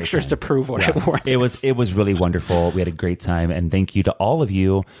 there's it was pictures to prove what I wore. It was really wonderful. We had a great time. And thank you to all of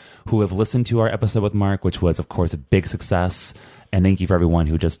you who have listened to our episode with Mark, which was, of course, a big success. And thank you for everyone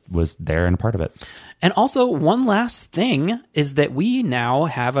who just was there and a part of it. And also, one last thing is that we now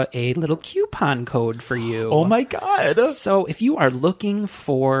have a little coupon code for you. Oh my God. So if you are looking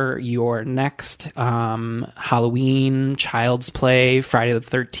for your next Halloween, Child's Play, Friday the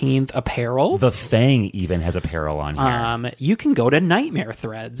 13th apparel. The Thing even has apparel on here. You can go to Nightmare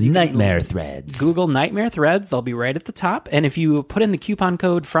Threads. Nightmare Threads. Google Nightmare Threads. They'll be right at the top. And if you put in the coupon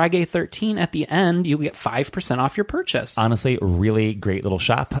code Friday13 at the end, you'll get 5% off your purchase. Honestly, really great little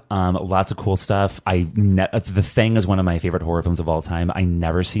shop. Lots of cool stuff. The Thing is one of my favorite horror films of all time. I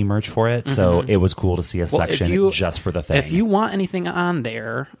never see merch for it, so it was cool to see a section just for The Thing. If you want anything on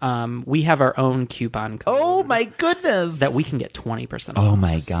there, we have our own coupon code. Oh my goodness! That we can get 20% off. Oh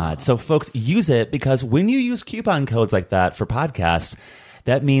my God. So folks, use it, because when you use coupon codes like that for podcasts,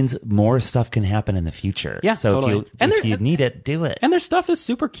 that means more stuff can happen in the future. Yeah, so totally. if you need it, do it. And their stuff is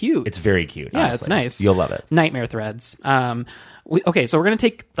super cute. It's very cute. Yeah, honestly. it's nice. You'll love it. Nightmare Threads. Okay, so we're going to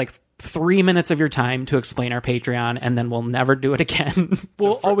take like 3 minutes of your time to explain our Patreon, and then we'll never do it again.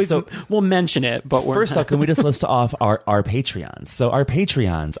 We'll mention it, but first off, can we just list off our Patreons? So our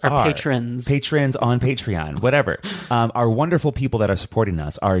Patreons are patrons on Patreon, whatever. Our wonderful people that are supporting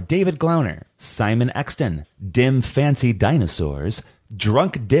us are David Glauner, Simon Exton, Dim Fancy Dinosaurs,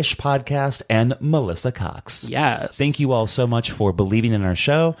 Drunk Dish Podcast, and Melissa Cox. Yes. Thank you all so much for believing in our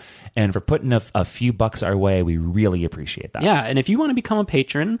show and for putting a few bucks our way. We really appreciate that. Yeah, and if you want to become a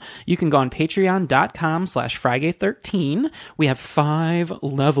patron, you can go on patreon.com/Friday13. We have 5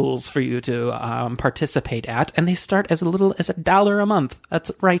 levels for you to participate at, and they start as little as $1 a month.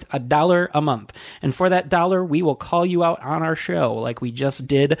 That's right, $1 a month. And for that $1, we will call you out on our show, like we just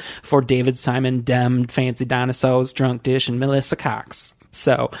did for David, Simon, Dem, Fancy Dinosaurs, Drunk Dish, and Melissa Cox.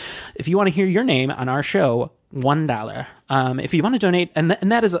 So if you want to hear your name on our show, $1. If you want to donate, and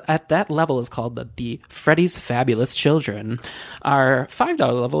that is at that level is called the Freddy's Fabulous Children. Our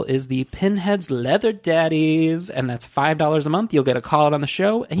 $5 level is the Pinhead's Leather Daddies, and that's $5 a month. You'll get a call out on the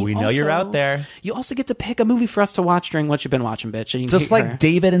show, and we know you're out there. You also get to pick a movie for us to watch during What You've Been Watching, bitch. And just like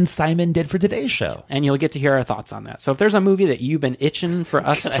David and Simon did for today's show, and you'll get to hear our thoughts on that. So if there's a movie that you've been itching for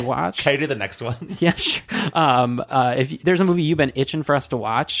us to watch, can I do the next one? Yeah, sure. If there's a movie you've been itching for us to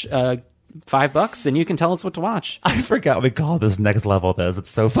watch, $5 and you can tell us what to watch. I forgot we call this next level this. It's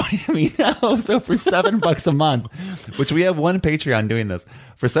so funny to me now. So for $7 a month, which we have one Patreon doing this,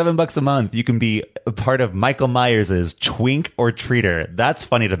 for $7 a month, you can be a part of Michael Myers' Twink or Treater. That's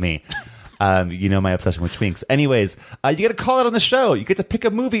funny to me. You know my obsession with twinks. Anyways, you get a call out on the show. You get to pick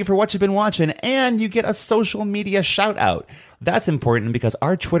a movie for What You've Been Watching, and you get a social media shout out. That's important because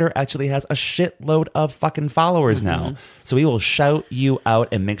our Twitter actually has a shitload of fucking followers now. So we will shout you out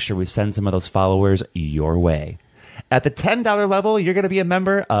and make sure we send some of those followers your way. At the $10 level, you're going to be a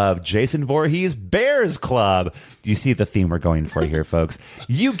member of Jason Voorhees Bears Club. You see the theme we're going for here, folks.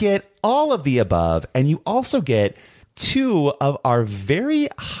 You get all of the above, and you also get 2 of our very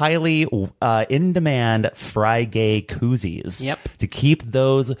highly in-demand Fry-Gay koozies. Yep. To keep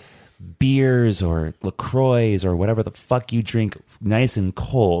those beers or LaCroix or whatever the fuck you drink nice and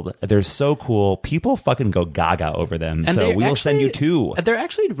cold. They're so cool. People fucking go gaga over them. And so we will send you 2. They're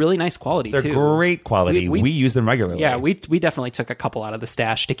actually really nice quality, They're too. great quality. We use them regularly. Yeah, we definitely took a couple out of the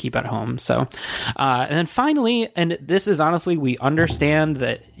stash to keep at home. So, and then finally, and this is honestly, we understand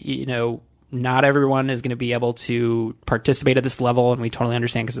that, you know, not everyone is going to be able to participate at this level, and we totally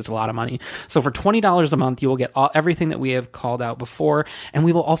understand because it's a lot of money. So for $20 a month, you will get everything that we have called out before, and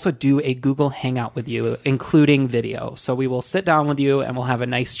we will also do a Google Hangout with you, including video. So we will sit down with you, and we'll have a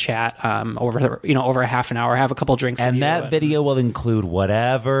nice chat over a half an hour, have a couple drinks with you. And that video will include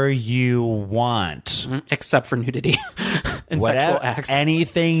whatever you want. Except for nudity and sexual acts.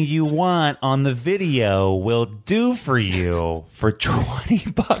 Anything you want on the video will do for you for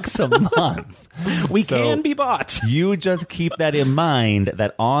 $20 a month. We can be bought. You just keep that in mind,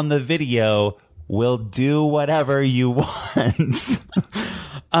 that on the video will do whatever you want.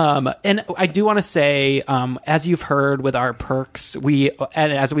 And I do want to say, as you've heard with our perks,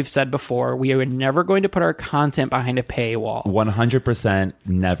 and as we've said before, we are never going to put our content behind a paywall. 100%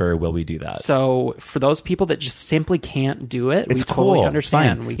 never will we do that. So for those people that just simply can't do it, we totally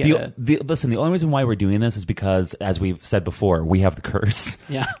understand. We get it. Listen, the only reason why we're doing this is because, as we've said before, we have the curse.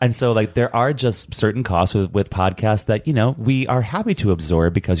 Yeah. And so like there are just certain costs with podcasts that, you know, we are happy to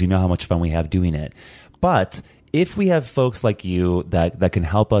absorb because you know how much fun we have doing it. But if we have folks like you that can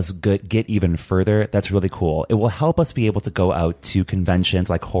help us get even further, that's really cool. It will help us be able to go out to conventions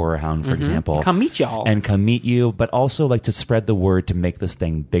like Horror Hound, for example. Come meet y'all. And come meet you, but also like to spread the word to make this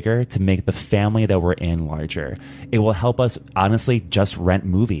thing bigger, to make the family that we're in larger. It will help us, honestly, just rent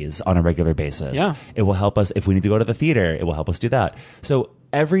movies on a regular basis. Yeah. It will help us if we need to go to the theater. It will help us do that. So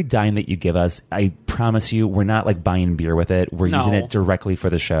every dime that you give us, I promise you, we're not like buying beer with it. We're using it directly for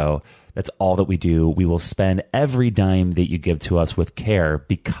the show. That's all that we do. We will spend every dime that you give to us with care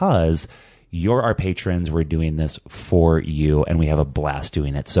because you're our patrons. We're doing this for you, and we have a blast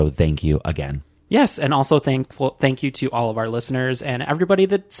doing it. So thank you again. Yes, and also thank you to all of our listeners and everybody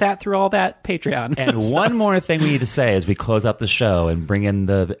that sat through all that Patreon. And stuff. one more thing we need to say as we close out the show and bring in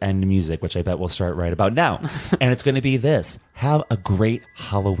the end music, which I bet we'll start right about now. And it's going to be this. Have a great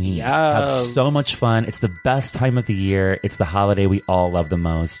Halloween. Yes. Have so much fun. It's the best time of the year. It's the holiday we all love the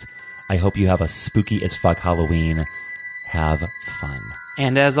most. I hope you have a spooky as fuck Halloween. Have fun.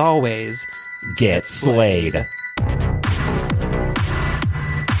 And as always, get slayed.